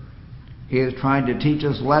earth. He is trying to teach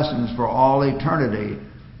us lessons for all eternity.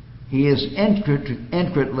 He is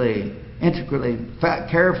intricately,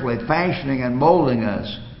 carefully fashioning and molding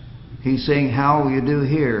us. He's saying, how will you do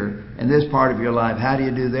here in this part of your life? How do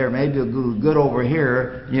you do there? Maybe you'll do good over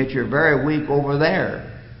here, and yet you're very weak over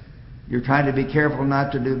there. You're trying to be careful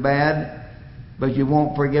not to do bad, but you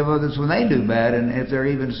won't forgive others when they do bad, and if they're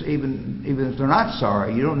even if they're not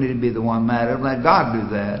sorry, you don't need to be the one mad at them. Let God do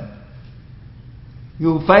that.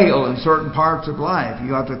 You'll fail in certain parts of life.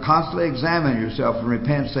 You have to constantly examine yourself and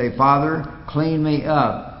repent. Say, Father, clean me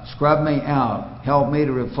up, scrub me out, help me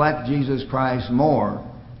to reflect Jesus Christ more.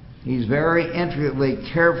 He's very intricately,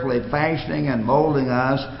 carefully fashioning and molding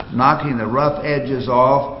us, knocking the rough edges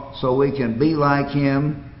off so we can be like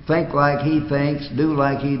Him, think like He thinks, do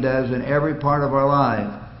like He does in every part of our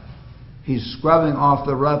life. He's scrubbing off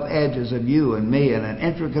the rough edges of you and me in an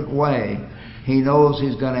intricate way. He knows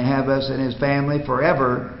He's going to have us in His family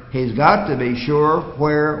forever. He's got to be sure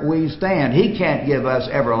where we stand. He can't give us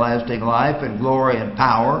everlasting life and glory and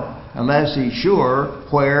power unless He's sure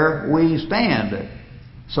where we stand.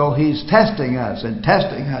 So He's testing us and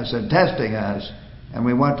testing us and testing us. And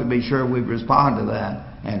we want to be sure we respond to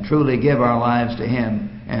that and truly give our lives to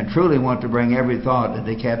Him and truly want to bring every thought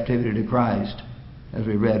into captivity to Christ, as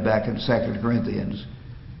we read back in 2 Corinthians.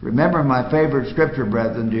 Remember my favorite scripture,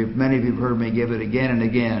 brethren. Many of you have heard me give it again and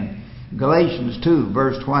again. Galatians 2,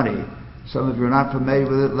 verse 20. Some of you are not familiar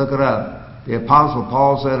with it. Look it up. The Apostle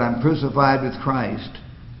Paul said, I'm crucified with Christ.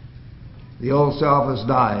 The old self has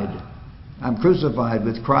died. I'm crucified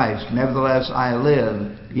with Christ. Nevertheless, I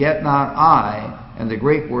live. Yet not I. And the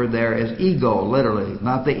Greek word there is ego, literally.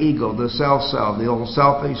 Not the ego, the self, the old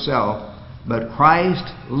selfish self. But Christ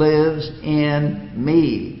lives in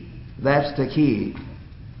me. That's the key.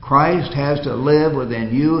 Christ has to live within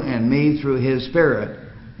you and me through His Spirit.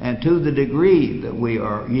 And to the degree that we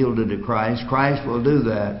are yielded to Christ, Christ will do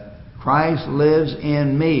that. Christ lives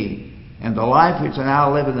in me. And the life which I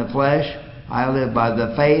now live in the flesh, I live by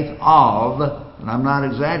the faith of, and I'm not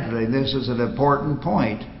exaggerating, this is an important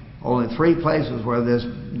point. Only 3 places where this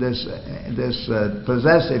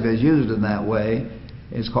possessive is used in that way.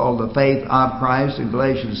 It's called the faith of Christ in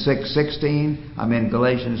Galatians 6:16.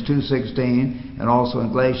 Galatians 2:16, and also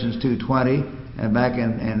in Galatians 2:20, and back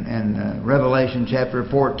in Revelation chapter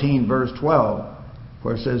 14, verse 12,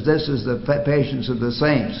 where it says, "This is the patience of the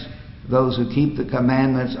saints, those who keep the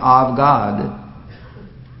commandments of God."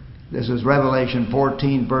 This is Revelation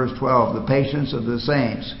 14, verse 12. The patience of the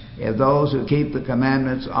saints, of those who keep the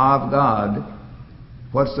commandments of God.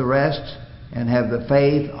 What's the rest? And have the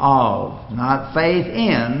faith of, not faith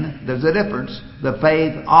in, there's a difference, the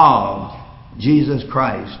faith of Jesus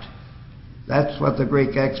Christ. That's what the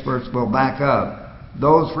Greek experts will back up.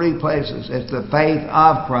 Those three places, it's the faith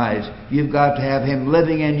of Christ. You've got to have Him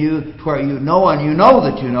living in you to where you know and you know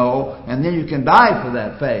that you know, and then you can die for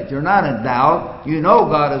that faith. You're not in doubt. You know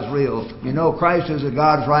God is real. You know Christ is at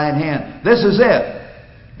God's right hand. This is it.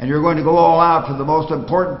 And you're going to go all out for the most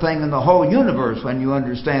important thing in the whole universe when you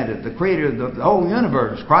understand it. The Creator of the whole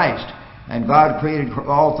universe, Christ. And God created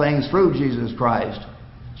all things through Jesus Christ.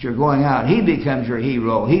 So you're going out. He becomes your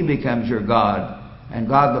hero. He becomes your God. And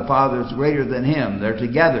God the Father is greater than Him. They're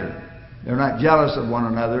together. They're not jealous of one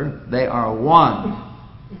another. They are one.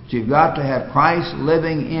 So you've got to have Christ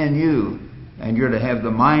living in you. And you're to have the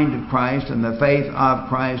mind of Christ and the faith of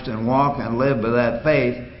Christ and walk and live by that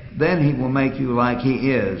faith. Then He will make you like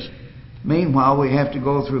He is. Meanwhile, we have to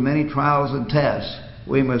go through many trials and tests.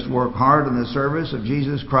 We must work hard in the service of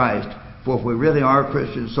Jesus Christ. For if we really are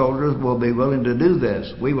Christian soldiers, we'll be willing to do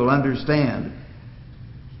this. We will understand.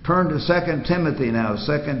 Turn to 2 Timothy now.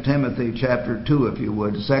 2 Timothy chapter 2, if you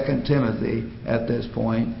would. 2 Timothy at this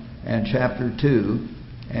point, and chapter 2.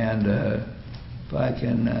 And if I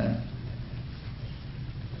can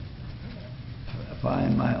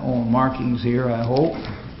find my own markings here, I hope.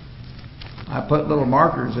 I put little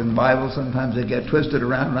markers in the Bible. Sometimes they get twisted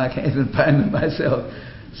around and I can't even find them myself.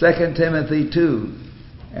 2 Timothy 2.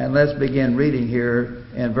 And let's begin reading here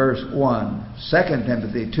in verse 1. 2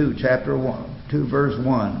 Timothy 2, chapter 1, 2, verse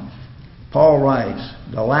 1. Paul writes,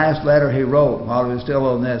 the last letter he wrote while he was still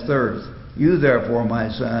on this earth. You therefore, my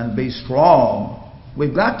son, be strong.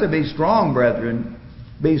 We've got to be strong, brethren.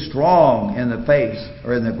 Be strong in the faith,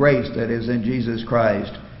 or in the grace that is in Jesus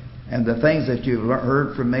Christ. And the things that you've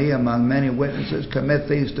heard from me among many witnesses, commit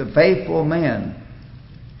these to faithful men.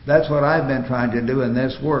 That's what I've been trying to do in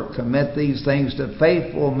this work. Commit these things to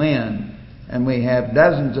faithful men. And we have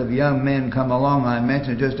dozens of young men come along. I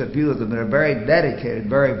mentioned just a few of them that are very dedicated,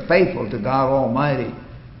 very faithful to God Almighty.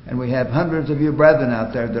 And we have hundreds of you brethren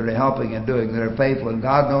out there that are helping and doing, that are faithful. And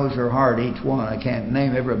God knows your heart, each one. I can't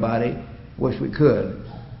name everybody. Wish we could.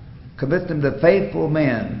 Commit them to faithful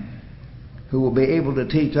men who will be able to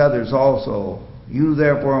teach others also. You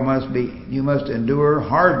therefore you must endure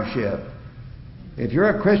hardship. If you're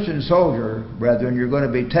a Christian soldier, brethren, you're going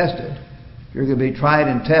to be tested. You're going to be tried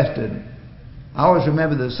and tested. I always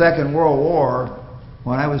remember the Second World War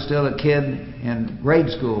when I was still a kid in grade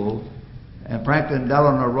school, and Franklin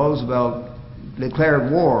Delano Roosevelt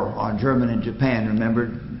declared war on Germany and Japan. Remember,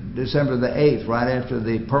 December the 8th, right after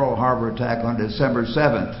the Pearl Harbor attack on December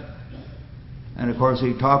 7th. And of course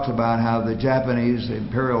he talks about how the Japanese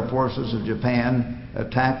imperial forces of Japan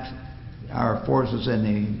attacked our forces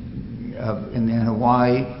in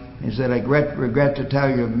Hawaii. He said, I regret to tell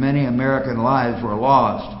you many American lives were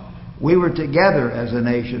lost. We were together as a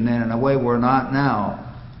nation then in a way we're not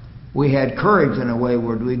now. We had courage in a way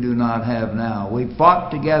we do not have now. We fought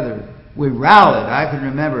together. We rallied. I can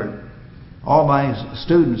remember all my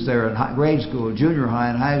students there in grade school, junior high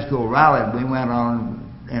and high school rallied. We went on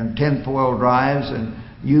in tinfoil drives and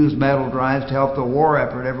used metal drives to help the war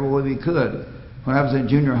effort every way we could. When I was in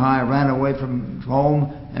junior high, I ran away from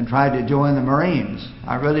home and tried to join the Marines.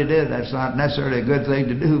 I really did. That's not necessarily a good thing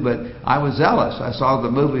to do, but I was zealous. I saw the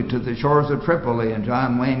movie To the Shores of Tripoli, and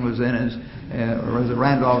John Wayne was in his, or was it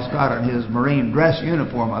Randolph Scott in his Marine dress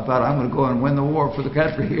uniform. I thought, I'm going to go and win the war for the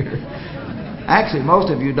country here. Actually, most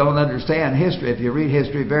of you don't understand history. If you read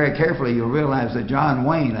history very carefully, you'll realize that John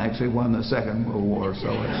Wayne actually won the Second World War. So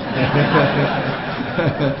it's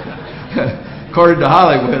according to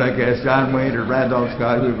Hollywood, I guess, John Wayne or Randolph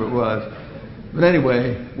Scott, whoever it was. But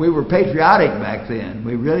anyway, we were patriotic back then.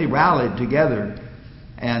 We really rallied together.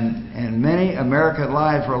 And many American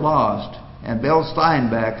lives were lost. And Bill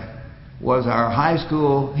Steinbeck was our high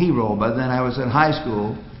school hero. By then I was in high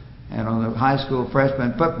school and on the high school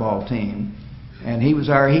freshman football team. And he was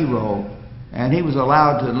our hero. And he was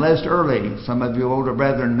allowed to enlist early. Some of you older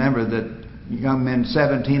brethren remember that young men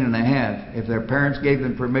 17 and a half, if their parents gave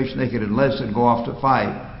them permission, they could enlist and go off to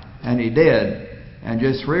fight. And he did. And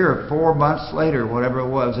just 3 or 4 months later, whatever it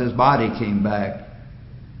was, his body came back.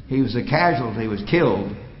 He was a casualty. He was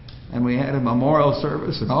killed. And we had a memorial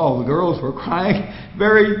service, and all the girls were crying.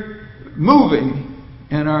 Very moving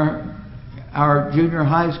in our junior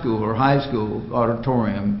high school or high school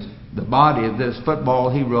auditorium. The body of this football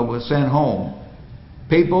hero was sent home.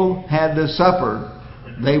 People had to suffer.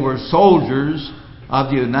 They were soldiers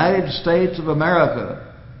of the United States of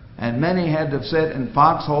America. And many had to sit in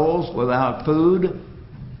foxholes without food.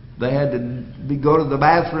 They had to go to the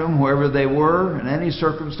bathroom wherever they were in any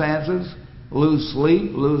circumstances, lose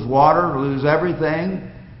sleep, lose water, lose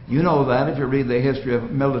everything. You know that if you read the history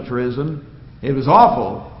of militarism. It was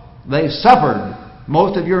awful. They suffered.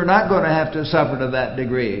 Most of you are not going to have to suffer to that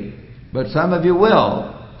degree, but some of you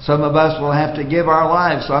will. Some of us will have to give our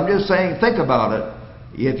lives. So I'm just saying, think about it.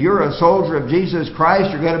 If you're a soldier of Jesus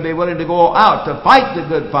Christ, you're going to be willing to go out to fight the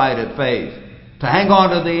good fight of faith, to hang on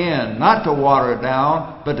to the end, not to water it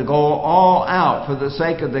down, but to go all out for the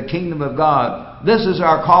sake of the kingdom of God. This is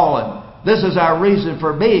our calling. This is our reason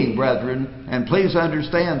for being, brethren, and please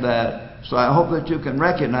understand that. So I hope that you can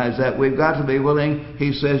recognize that. We've got to be willing.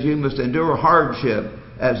 He says you must endure hardship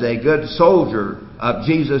as a good soldier of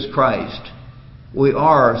Jesus Christ. We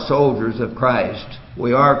are soldiers of Christ.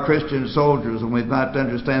 We are Christian soldiers, and we've got to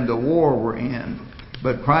understand the war we're in.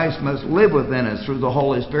 But Christ must live within us through the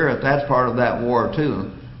Holy Spirit. That's part of that war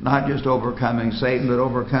too. Not just overcoming Satan, but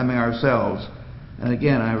overcoming ourselves. And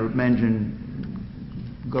again, I mentioned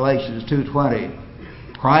Galatians 2:20.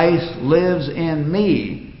 Christ lives in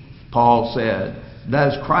me, Paul said.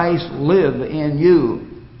 Does Christ live in you?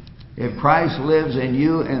 If Christ lives in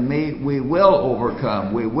you and me, we will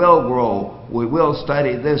overcome. We will grow. We will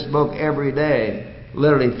study this book every day.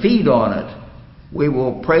 Literally feed on it. We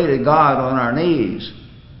will pray to God on our knees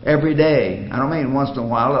every day. I don't mean once in a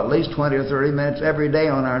while, at least 20 or 30 minutes every day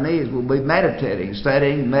on our knees. We'll be meditating,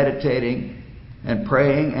 studying, meditating, and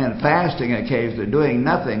praying and fasting occasionally, doing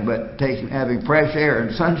nothing but having fresh air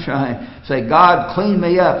and sunshine. Say, God, clean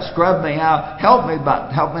me up, scrub me out, help me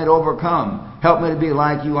to overcome. Help me to be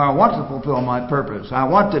like you. I want to fulfill my purpose. I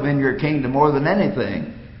want to be in your kingdom more than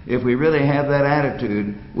anything. If we really have that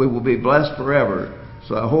attitude, we will be blessed forever.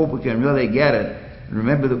 So I hope we can really get it. And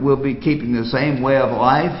remember that we'll be keeping the same way of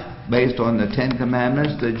life based on the 10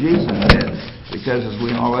 Commandments that Jesus did. Because as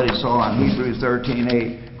we already saw in Hebrews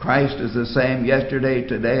 13:8, Christ is the same yesterday,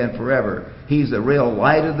 today, and forever. He's the real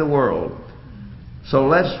light of the world. So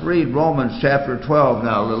let's read Romans chapter 12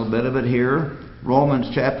 now, a little bit of it here. Romans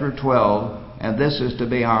chapter 12. And this is to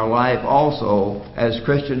be our life also as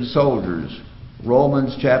Christian soldiers.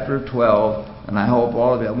 Romans chapter 12. And I hope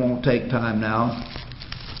all of you, I won't take time now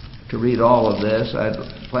to read all of this. I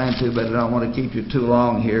plan to, but I don't want to keep you too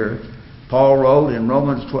long here. Paul wrote in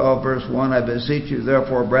Romans 12 verse 1, I beseech you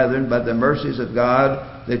therefore, brethren, by the mercies of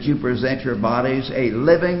God, that you present your bodies a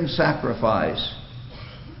living sacrifice.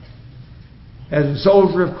 As a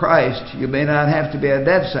soldier of Christ, you may not have to be a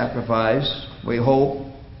dead sacrifice, we hope,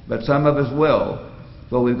 but some of us will.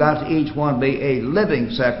 But we've got to each one be a living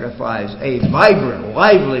sacrifice, a vibrant,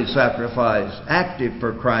 lively sacrifice, active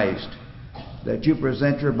for Christ. That you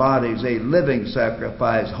present your bodies a living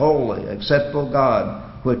sacrifice, holy, acceptable to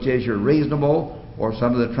God, which is your reasonable, or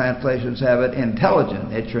some of the translations have it,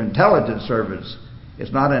 intelligent. It's your intelligent service.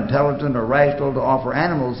 It's not intelligent or rational to offer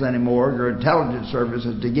animals anymore. Your intelligent service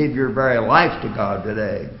is to give your very life to God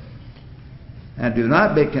today. And do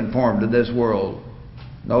not be conformed to this world.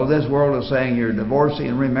 No, this world is saying you're divorcing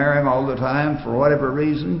and remarrying all the time for whatever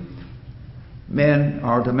reason. Men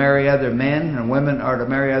are to marry other men, and women are to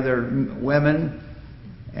marry other women,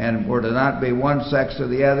 and we're to not be one sex to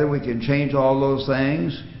the other. We can change all those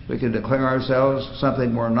things. We can declare ourselves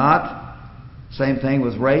something we're not. Same thing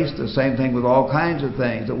with race, the same thing with all kinds of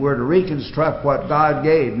things, that we're to reconstruct what God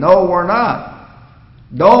gave. No, we're not.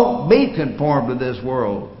 Don't be conformed to this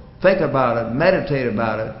world. Think about it, meditate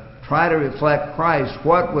about it. Try to reflect Christ.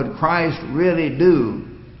 What would Christ really do?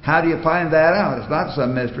 How do you find that out? It's not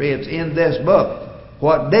some mystery. It's in this book.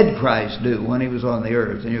 What did Christ do when he was on the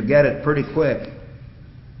earth? And you get it pretty quick.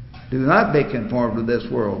 Do not be conformed to this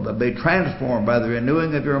world, but be transformed by the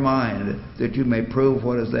renewing of your mind, that you may prove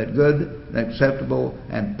what is that good and acceptable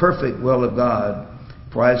and perfect will of God.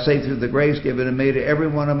 For I say through the grace given to me to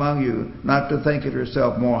everyone among you, not to think of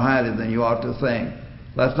yourself more highly than you ought to think.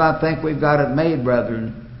 Let's not think we've got it made,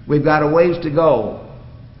 brethren. We've got a ways to go.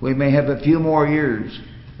 We may have a few more years.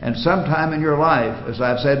 And sometime in your life, as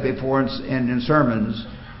I've said before in sermons,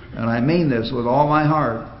 and I mean this with all my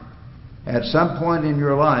heart, at some point in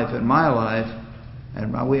your life, in my life,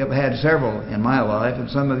 and we have had several in my life, and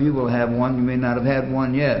some of you will have one, you may not have had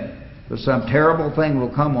one yet, but some terrible thing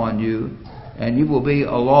will come on you, and you will be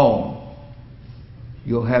alone.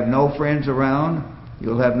 You'll have no friends around.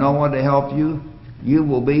 You'll have no one to help you. You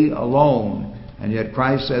will be alone. And yet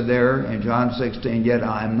Christ said there in John 16, yet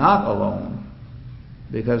I am not alone,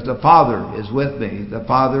 because the Father is with me. The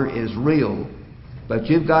Father is real. But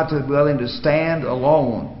you've got to be willing to stand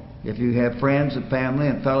alone. If you have friends and family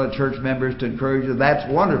and fellow church members to encourage you,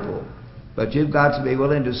 that's wonderful. But you've got to be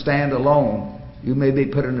willing to stand alone. You may be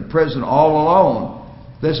put into prison all alone.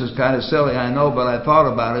 This is kind of silly, I know, but I thought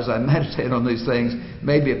about it as I meditate on these things.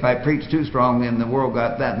 Maybe if I preach too strongly and the world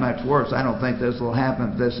got that much worse, I don't think this will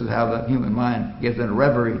happen. This is how the human mind gets into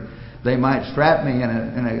reverie. They might strap me in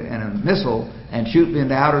a missile and shoot me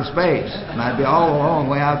into outer space, and I'd be all alone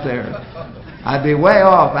way out there. I'd be way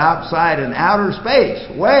off outside in outer space,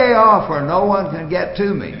 way off where no one can get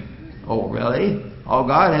to me. Oh, really? All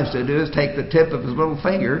God has to do is take the tip of his little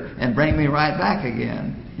finger and bring me right back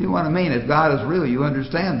again. You know what I mean? If God is real, you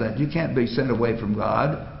understand that. You can't be sent away from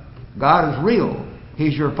God. God is real.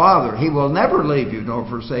 He's your Father. He will never leave you nor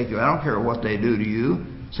forsake you. I don't care what they do to you.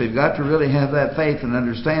 So you've got to really have that faith and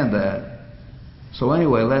understand that. So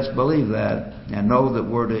anyway, let's believe that and know that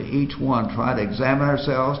we're to each one try to examine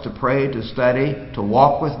ourselves, to pray, to study, to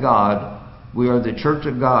walk with God. We are the church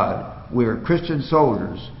of God. We are Christian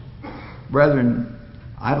soldiers. Brethren,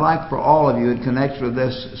 I'd like for all of you in connection with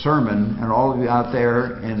this sermon, and all of you out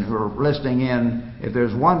there and who are listening in, if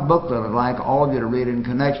there's one booklet I'd like all of you to read in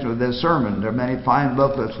connection with this sermon. There are many fine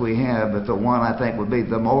booklets we have, but the one I think would be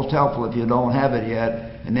the most helpful if you don't have it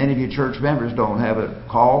yet, and any of you church members don't have it,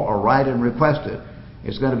 call or write and request it.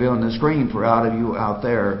 It's going to be on the screen for all of you out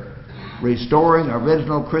there. Restoring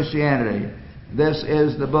Original Christianity. This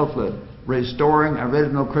is the booklet. Restoring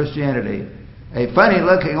Original Christianity. A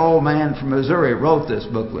funny-looking old man from Missouri wrote this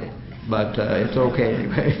booklet, but it's okay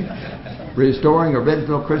anyway. Restoring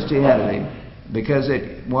Original Christianity, because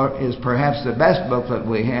it is perhaps the best booklet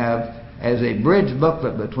we have as a bridge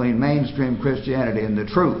booklet between mainstream Christianity and the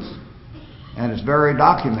truth. And it's very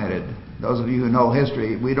documented. Those of you who know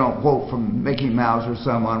history, we don't quote from Mickey Mouse or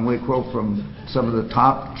someone. We quote from some of the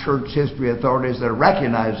top church history authorities that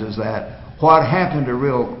recognizes that. What happened to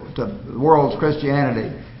the world's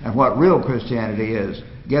Christianity and what real Christianity is.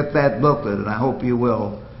 Get that booklet, and I hope you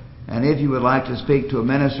will. And if you would like to speak to a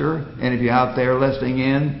minister, any of you out there listening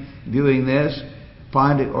in, viewing this,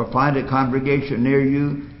 find a congregation near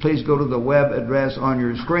you, please go to the web address on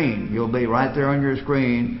your screen. You'll be right there on your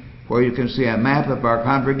screen where you can see a map of our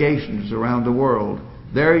congregations around the world.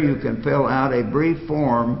 There you can fill out a brief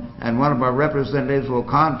form, and one of our representatives will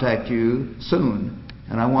contact you soon.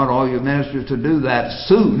 And I want all you ministers to do that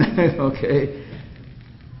soon. Okay?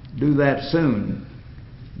 Do that soon.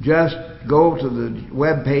 Just go to the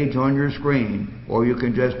web page on your screen, or you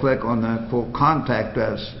can just click on the quote contact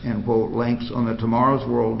us and quote links on the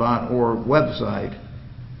tomorrowsworld.org website.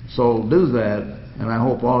 So do that, and I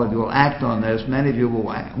hope all of you will act on this. Many of you will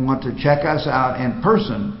want to check us out in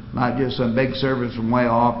person, not just some big service from way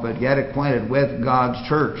off, but get acquainted with God's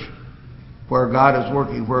church, where God is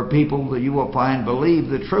working, where people that you will find believe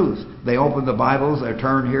the truth. They open the Bibles, they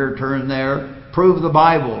turn here, turn there, prove the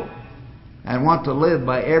Bible, and want to live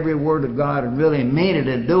by every word of God and really mean it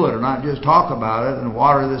and do it, and not just talk about it and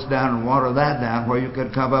water this down and water that down, where you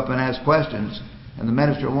could come up and ask questions and the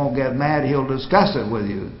minister won't get mad. He'll discuss it with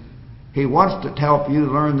you. He wants to help you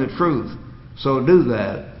learn the truth. So do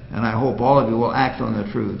that, and I hope all of you will act on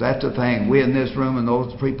the truth. That's the thing. We in this room and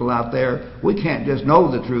those people out there, we can't just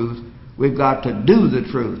know the truth. We've got to do the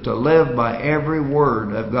truth, to live by every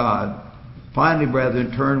word of God. Finally,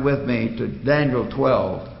 brethren, turn with me to Daniel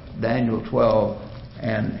 12. Daniel 12.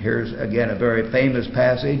 And here's again a very famous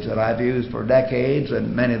passage that I've used for decades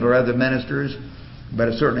and many of our other ministers, but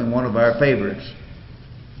it's certainly one of our favorites.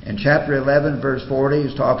 In chapter 11, verse 40,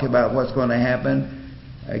 he's talking about what's going to happen.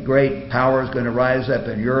 A great power is going to rise up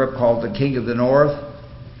in Europe called the King of the North,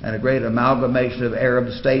 and a great amalgamation of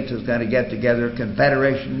Arab states is going to get together,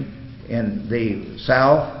 confederation in the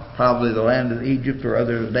south, probably the land of Egypt or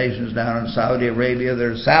other nations down in Saudi Arabia.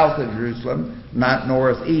 They're south of Jerusalem, not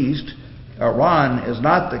northeast. Iran is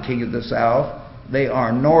not the king of the south. They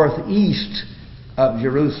are northeast of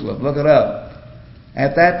Jerusalem. Look it up.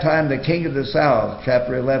 At that time, the king of the south,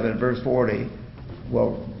 chapter 11, verse 40,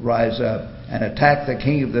 will rise up and attack the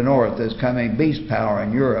king of the north, this coming beast power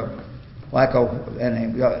in Europe.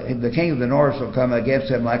 And the king of the north will come against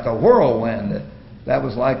him like a whirlwind. That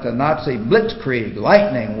was like the Nazi blitzkrieg,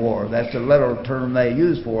 lightning war. That's the literal term they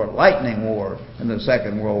used for it, lightning war in the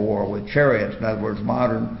Second World War, with chariots, in other words,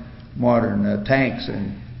 modern tanks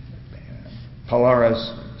and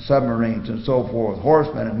Polaris submarines and so forth,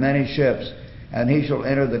 horsemen and many ships. And he shall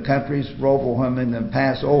enter the countries, rob them, and then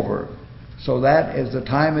pass over. So that is the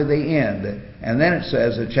time of the end. And then it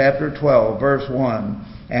says in chapter 12, verse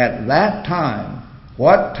 1, at that time,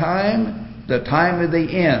 what time? The time of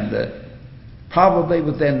the end. Probably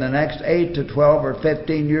within the next 8 to 12 or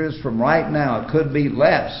 15 years from right now. It could be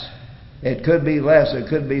less. It could be less. It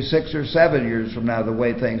could be 6 or 7 years from now, the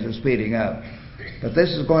way things are speeding up. But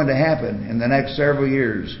this is going to happen in the next several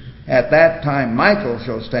years. At that time Michael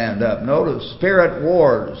shall stand up. Notice, spirit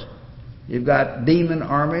wars. You've got demon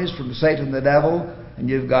armies from Satan the devil, and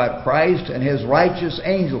you've got Christ and his righteous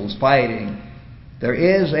angels fighting. There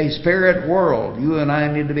is a spirit world. You and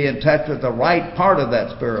I need to be in touch with the right part of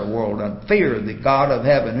that spirit world and fear the God of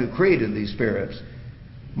heaven who created these spirits.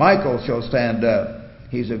 Michael shall stand up.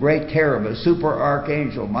 He's a great cherub, a super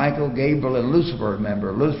archangel. Michael, Gabriel, and Lucifer,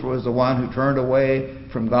 remember. Lucifer was the one who turned away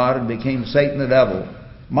from God and became Satan the devil.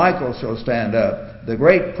 Michael shall stand up, the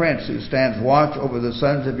great prince who stands watch over the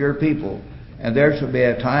sons of your people. And there shall be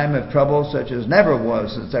a time of trouble such as never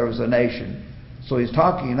was since there was a nation. So he's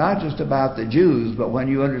talking not just about the Jews, but when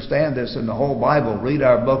you understand this in the whole Bible, read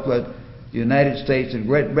our booklet, The United States and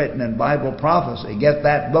Great Britain and Bible Prophecy. Get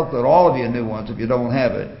that booklet, all of you new ones, if you don't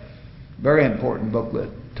have it. Very important booklet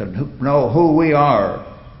to know who we are.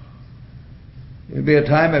 It will be a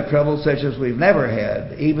time of trouble such as we've never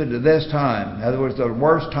had, even to this time. In other words, the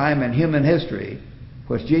worst time in human history,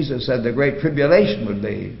 which Jesus said the Great Tribulation would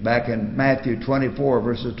be, back in Matthew 24,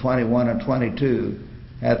 verses 21 and 22.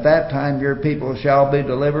 At that time your people shall be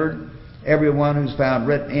delivered, everyone who's found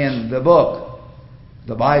written in the book,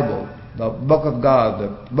 the Bible, the book of God,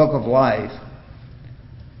 the book of life.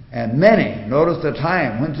 And many, notice the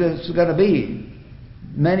time, when's this going to be?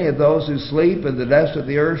 Many of those who sleep in the dust of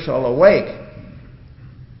the earth shall awake.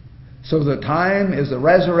 So the time is the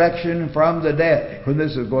resurrection from the dead, when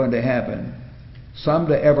this is going to happen. Some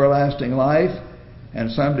to everlasting life,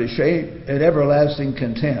 and some to shame and everlasting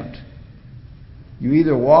contempt. You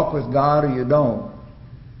either walk with God or you don't.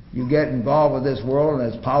 You get involved with this world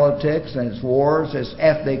and its politics and its wars, its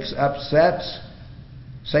ethics upsets.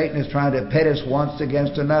 Satan is trying to pit us once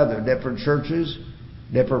against another. Different churches,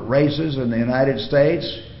 different races in the United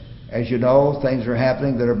States. As you know, things are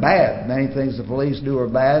happening that are bad. Many things the police do are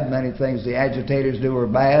bad. Many things the agitators do are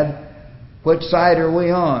bad. Which side are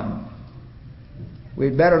we on?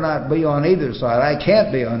 We'd better not be on either side. I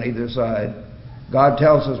can't be on either side. God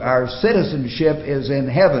tells us our citizenship is in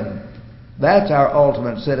heaven. That's our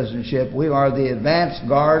ultimate citizenship. We are the advanced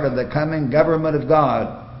guard of the coming government of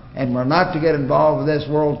God. And we're not to get involved with this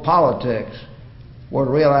world's politics. We're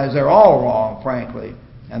to realize they're all wrong, frankly.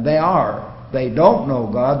 And they are. They don't know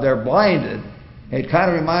God. They're blinded. It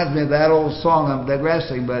kind of reminds me of that old song. I'm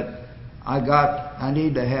digressing, but I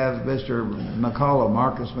need to have Mr. McCullough,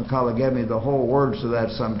 Marcus McCullough, give me the whole words to that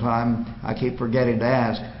sometime. I keep forgetting to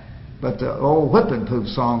ask. But the old Whipping Poop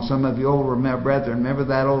song, some of you old brethren, remember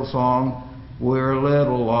that old song? We're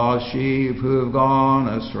little lost sheep who've gone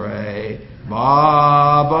astray.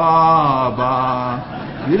 Ba, ba,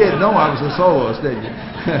 ba. You didn't know I was a soloist, did you?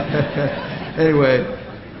 Anyway,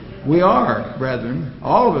 we are, brethren,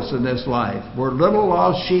 all of us in this life. We're little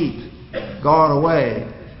lost sheep gone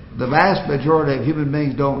away. The vast majority of human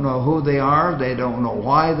beings don't know who they are. They don't know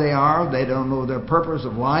why they are. They don't know their purpose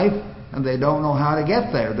of life. And they don't know how to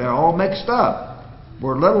get there. They're all mixed up.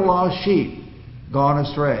 We're little lost sheep gone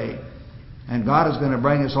astray. And God is going to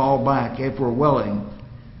bring us all back if we're willing.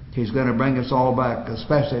 He's going to bring us all back,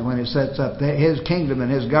 especially when He sets up His kingdom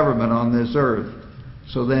and His government on this earth.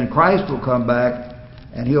 So then Christ will come back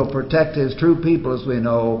and He'll protect His true people, as we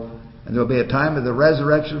know. And there'll be a time of the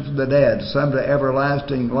resurrection from the dead, some to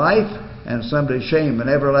everlasting life and some to shame and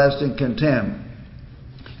everlasting contempt.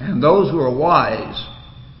 And those who are wise,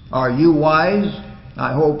 are you wise?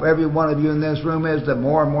 I hope every one of you in this room is, that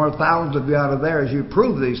more and more thousands of you out of there, as you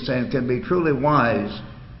prove these things, can be truly wise.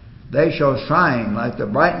 They shall shine like the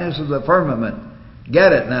brightness of the firmament.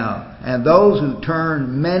 Get it now. And those who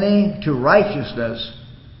turn many to righteousness.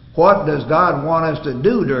 What does God want us to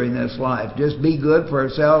do during this life? Just be good for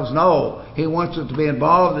ourselves? No. He wants us to be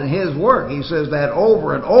involved in His work. He says that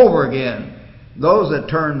over and over again. Those that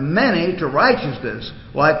turn many to righteousness,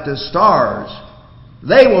 like the stars.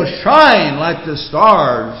 They will shine like the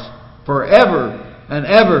stars forever and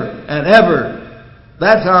ever and ever.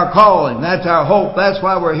 That's our calling. That's our hope. That's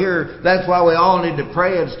why we're here. That's why we all need to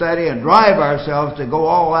pray and study and drive ourselves to go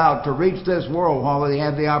all out to reach this world while we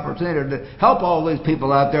have the opportunity to help all these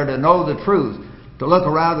people out there to know the truth, to look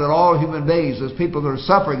around at all human beings as people that are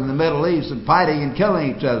suffering in the Middle East and fighting and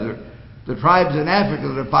killing each other. The tribes in Africa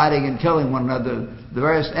that are fighting and killing one another. The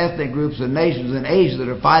various ethnic groups and nations in Asia that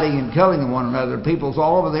are fighting and killing one another. Peoples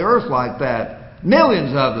all over the earth like that.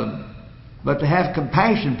 Millions of them. But to have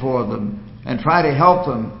compassion for them and try to help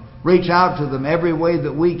them, reach out to them every way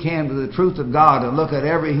that we can to the truth of God, and look at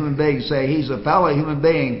every human being and say, he's a fellow human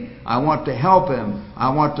being. I want to help him.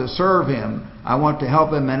 I want to serve him. I want to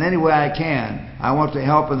help him in any way I can. I want to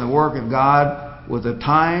help in the work of God with the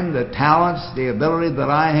time, the talents, the ability that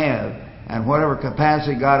I have. And whatever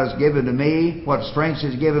capacity God has given to me, what strengths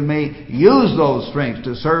He's given me, use those strengths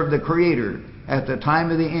to serve the Creator at the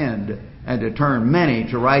time of the end and to turn many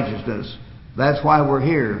to righteousness. That's why we're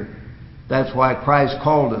here. That's why Christ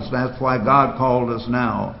called us. That's why God called us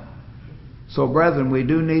now. So, brethren, we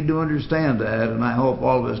do need to understand that, and I hope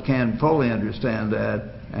all of us can fully understand that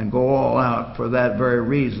and go all out for that very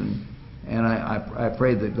reason. And I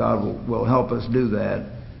pray that God will help us do that.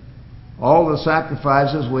 All the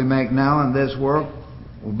sacrifices we make now in this work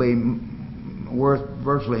will be worth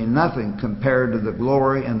virtually nothing compared to the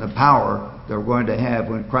glory and the power that we're going to have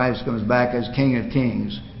when Christ comes back as King of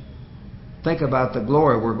Kings. Think about the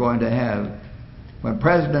glory we're going to have. When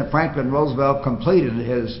President Franklin Roosevelt completed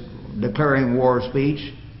his declaring war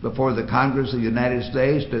speech before the Congress of the United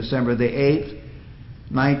States, December the 8th,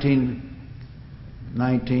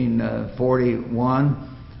 1941,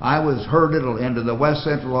 I was herded into the West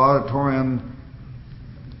Central auditorium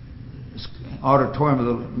of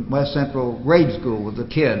the West Central grade school with the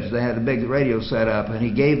kids. They had a big radio set up, and he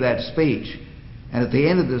gave that speech. And at the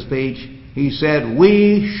end of the speech, he said,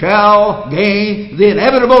 "We shall gain the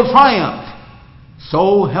inevitable triumph.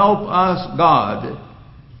 So help us God."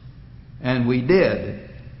 And we did.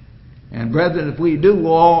 And brethren, if we do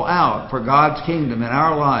go all out for God's kingdom in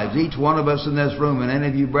our lives, each one of us in this room, and any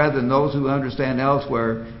of you brethren, those who understand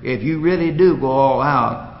elsewhere, if you really do go all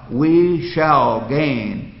out, we shall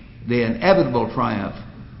gain the inevitable triumph.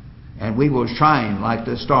 And we will shine like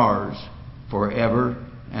the stars forever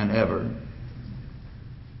and ever.